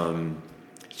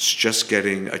 It's just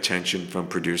getting attention from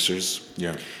producers.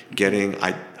 Yeah.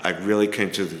 I really came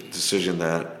to the decision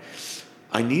that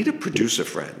I need a producer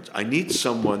friend. I need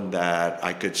someone that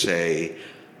I could say,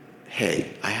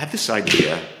 hey, I have this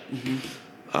idea.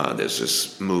 There's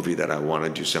this movie that I want to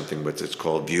do something with. It's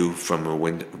called View from a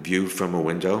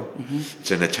Window.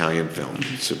 It's an Italian film.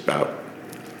 It's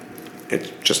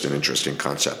just an interesting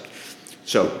concept.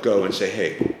 So go and say,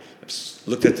 hey, I've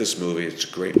looked at this movie. It's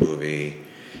a great movie.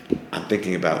 I'm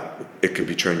thinking about it could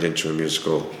be turned into a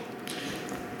musical.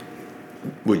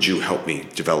 Would you help me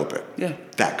develop it? Yeah.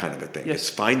 That kind of a thing. Yes. It's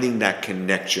finding that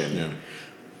connection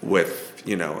with,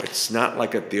 it's not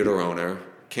like a theater owner.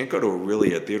 Can't go to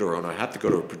a theater owner. I have to go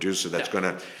to a producer that's going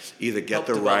to either get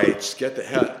the rights, get the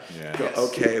help.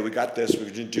 Okay, we got this.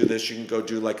 We can do this. You can go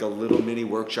do like a little mini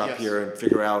workshop here and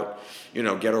figure out,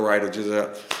 get a right or do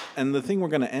that. And the thing we're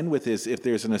going to end with is, if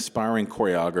there's an aspiring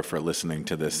choreographer listening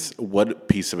to this, what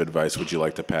piece of advice would you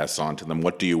like to pass on to them?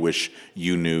 What do you wish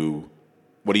you knew?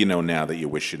 What do you know now that you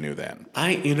wish you knew then?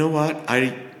 You know what?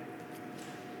 I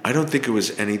don't think it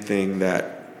was anything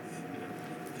that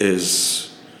is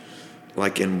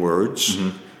like in words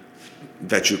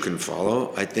that you can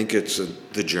follow. I think it's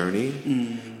the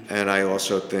journey. And I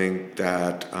also think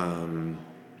that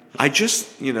I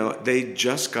just, they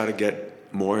just got to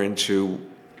get more into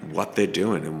what they're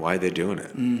doing and why they're doing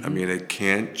it. I mean, it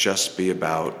can't just be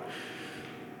about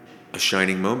a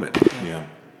shining moment. Yeah.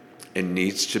 It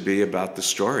needs to be about the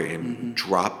story, and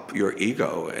drop your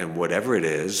ego, and whatever it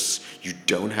is, you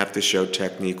don't have to show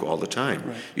technique all the time.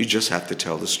 Right. You just have to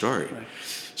tell the story. Right.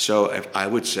 So I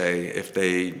would say if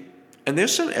they, and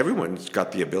everyone's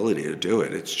got the ability to do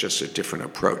it. It's just a different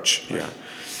approach. Right. Yeah.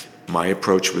 My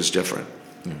approach was different.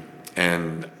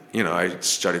 And, I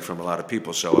studied from a lot of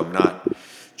people, so I'm not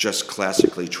just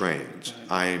classically trained.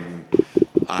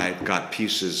 I've got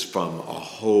pieces from a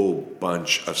whole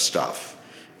bunch of stuff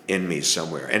in me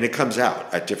somewhere, and it comes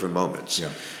out at different moments.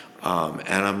 Yeah.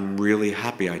 And I'm really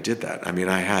happy I did that. I mean,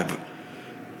 I have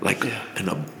an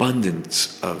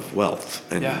abundance of wealth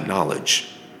and knowledge,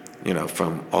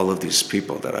 from all of these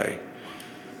people that I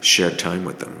shared time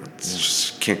with them.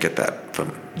 Just can't get that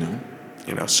from,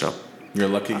 so. You're a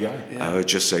lucky guy. I would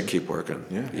just say keep working.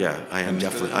 Yeah, I'm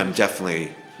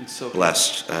definitely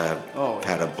blessed.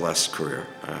 Had a blessed career,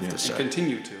 I have to say. And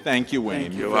continue to. Thank you,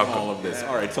 Wayne. You're welcome. All of this.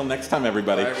 All right, till next time,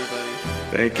 everybody. Bye, everybody.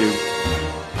 Thank you.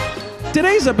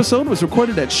 Today's episode was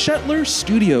recorded at Shetler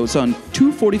Studios on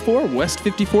 244 West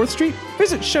 54th Street.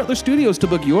 Visit Shetler Studios to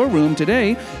book your room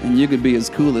today, and you could be as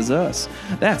cool as us.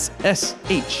 That's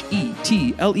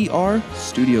SHETLER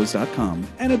Studios.com.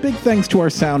 And a big thanks to our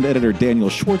sound editor, Daniel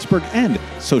Schwartzberg, and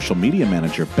social media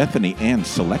manager, Bethany Ann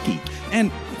Selecki.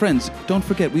 And friends, don't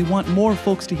forget, we want more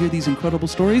folks to hear these incredible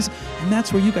stories, and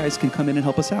that's where you guys can come in and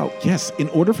help us out. Yes, in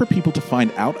order for people to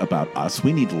find out about us,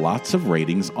 we need lots of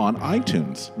ratings on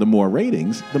iTunes. The more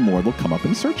ratings, the more they'll come up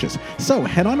in searches. So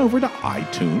head on over to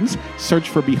iTunes, search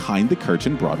for Behind the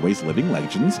Curtain, Broadway's Living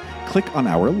Legends, click on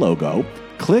our logo,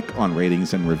 click on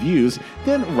ratings and reviews,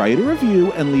 then write a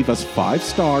review and leave us 5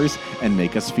 stars and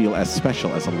make us feel as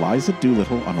special as Eliza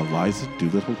Doolittle on Eliza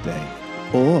Doolittle Day.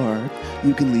 Or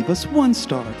you can leave us 1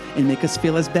 star and make us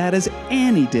feel as bad as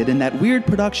Annie did in that weird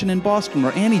production in Boston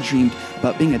where Annie dreamed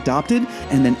about being adopted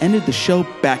and then ended the show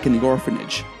back in the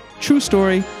orphanage. True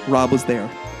story, Rob was there.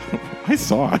 I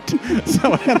saw it.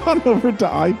 So head on over to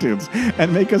iTunes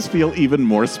and make us feel even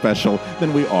more special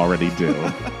than we already do.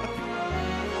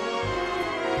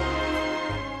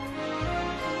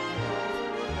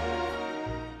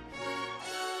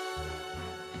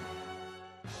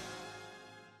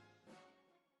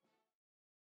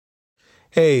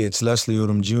 Hey, it's Leslie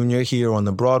Odom Jr. here on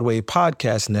the Broadway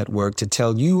Podcast Network to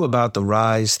tell you about the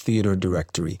Rise Theater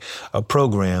Directory, a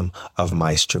program of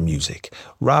Maestro Music.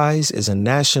 Rise is a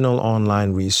national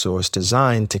online resource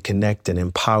designed to connect and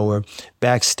empower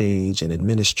backstage and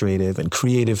administrative and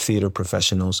creative theater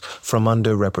professionals from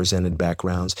underrepresented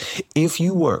backgrounds. If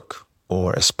you work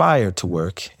or aspire to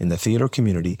work in the theater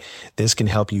community, this can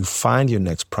help you find your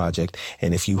next project.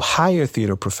 And if you hire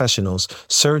theater professionals,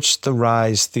 search the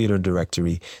Rise Theater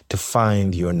Directory to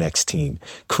find your next team.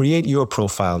 Create your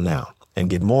profile now and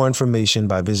get more information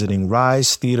by visiting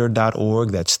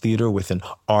risetheater.org. That's theater with an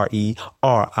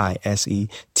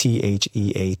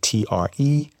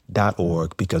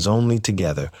RERISETHEATRE.org, because only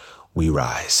together we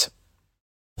rise.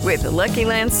 With the Lucky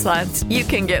Land Slots, you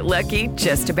can get lucky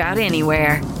just about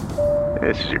anywhere.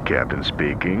 This is your captain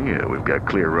speaking. We've got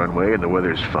clear runway and the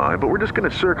weather's fine, but we're just going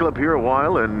to circle up here a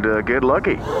while and get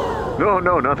lucky.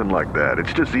 No, nothing like that.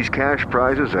 It's just these cash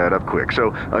prizes add up quick. So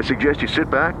I suggest you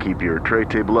sit back, keep your tray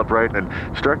table upright, and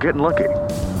start getting lucky.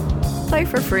 Play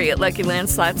for free at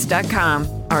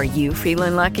LuckyLandSlots.com. Are you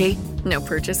feeling lucky? No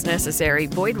purchase necessary.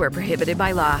 Void where prohibited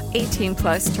by law.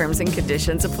 18+ terms and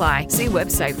conditions apply. See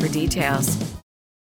website for details.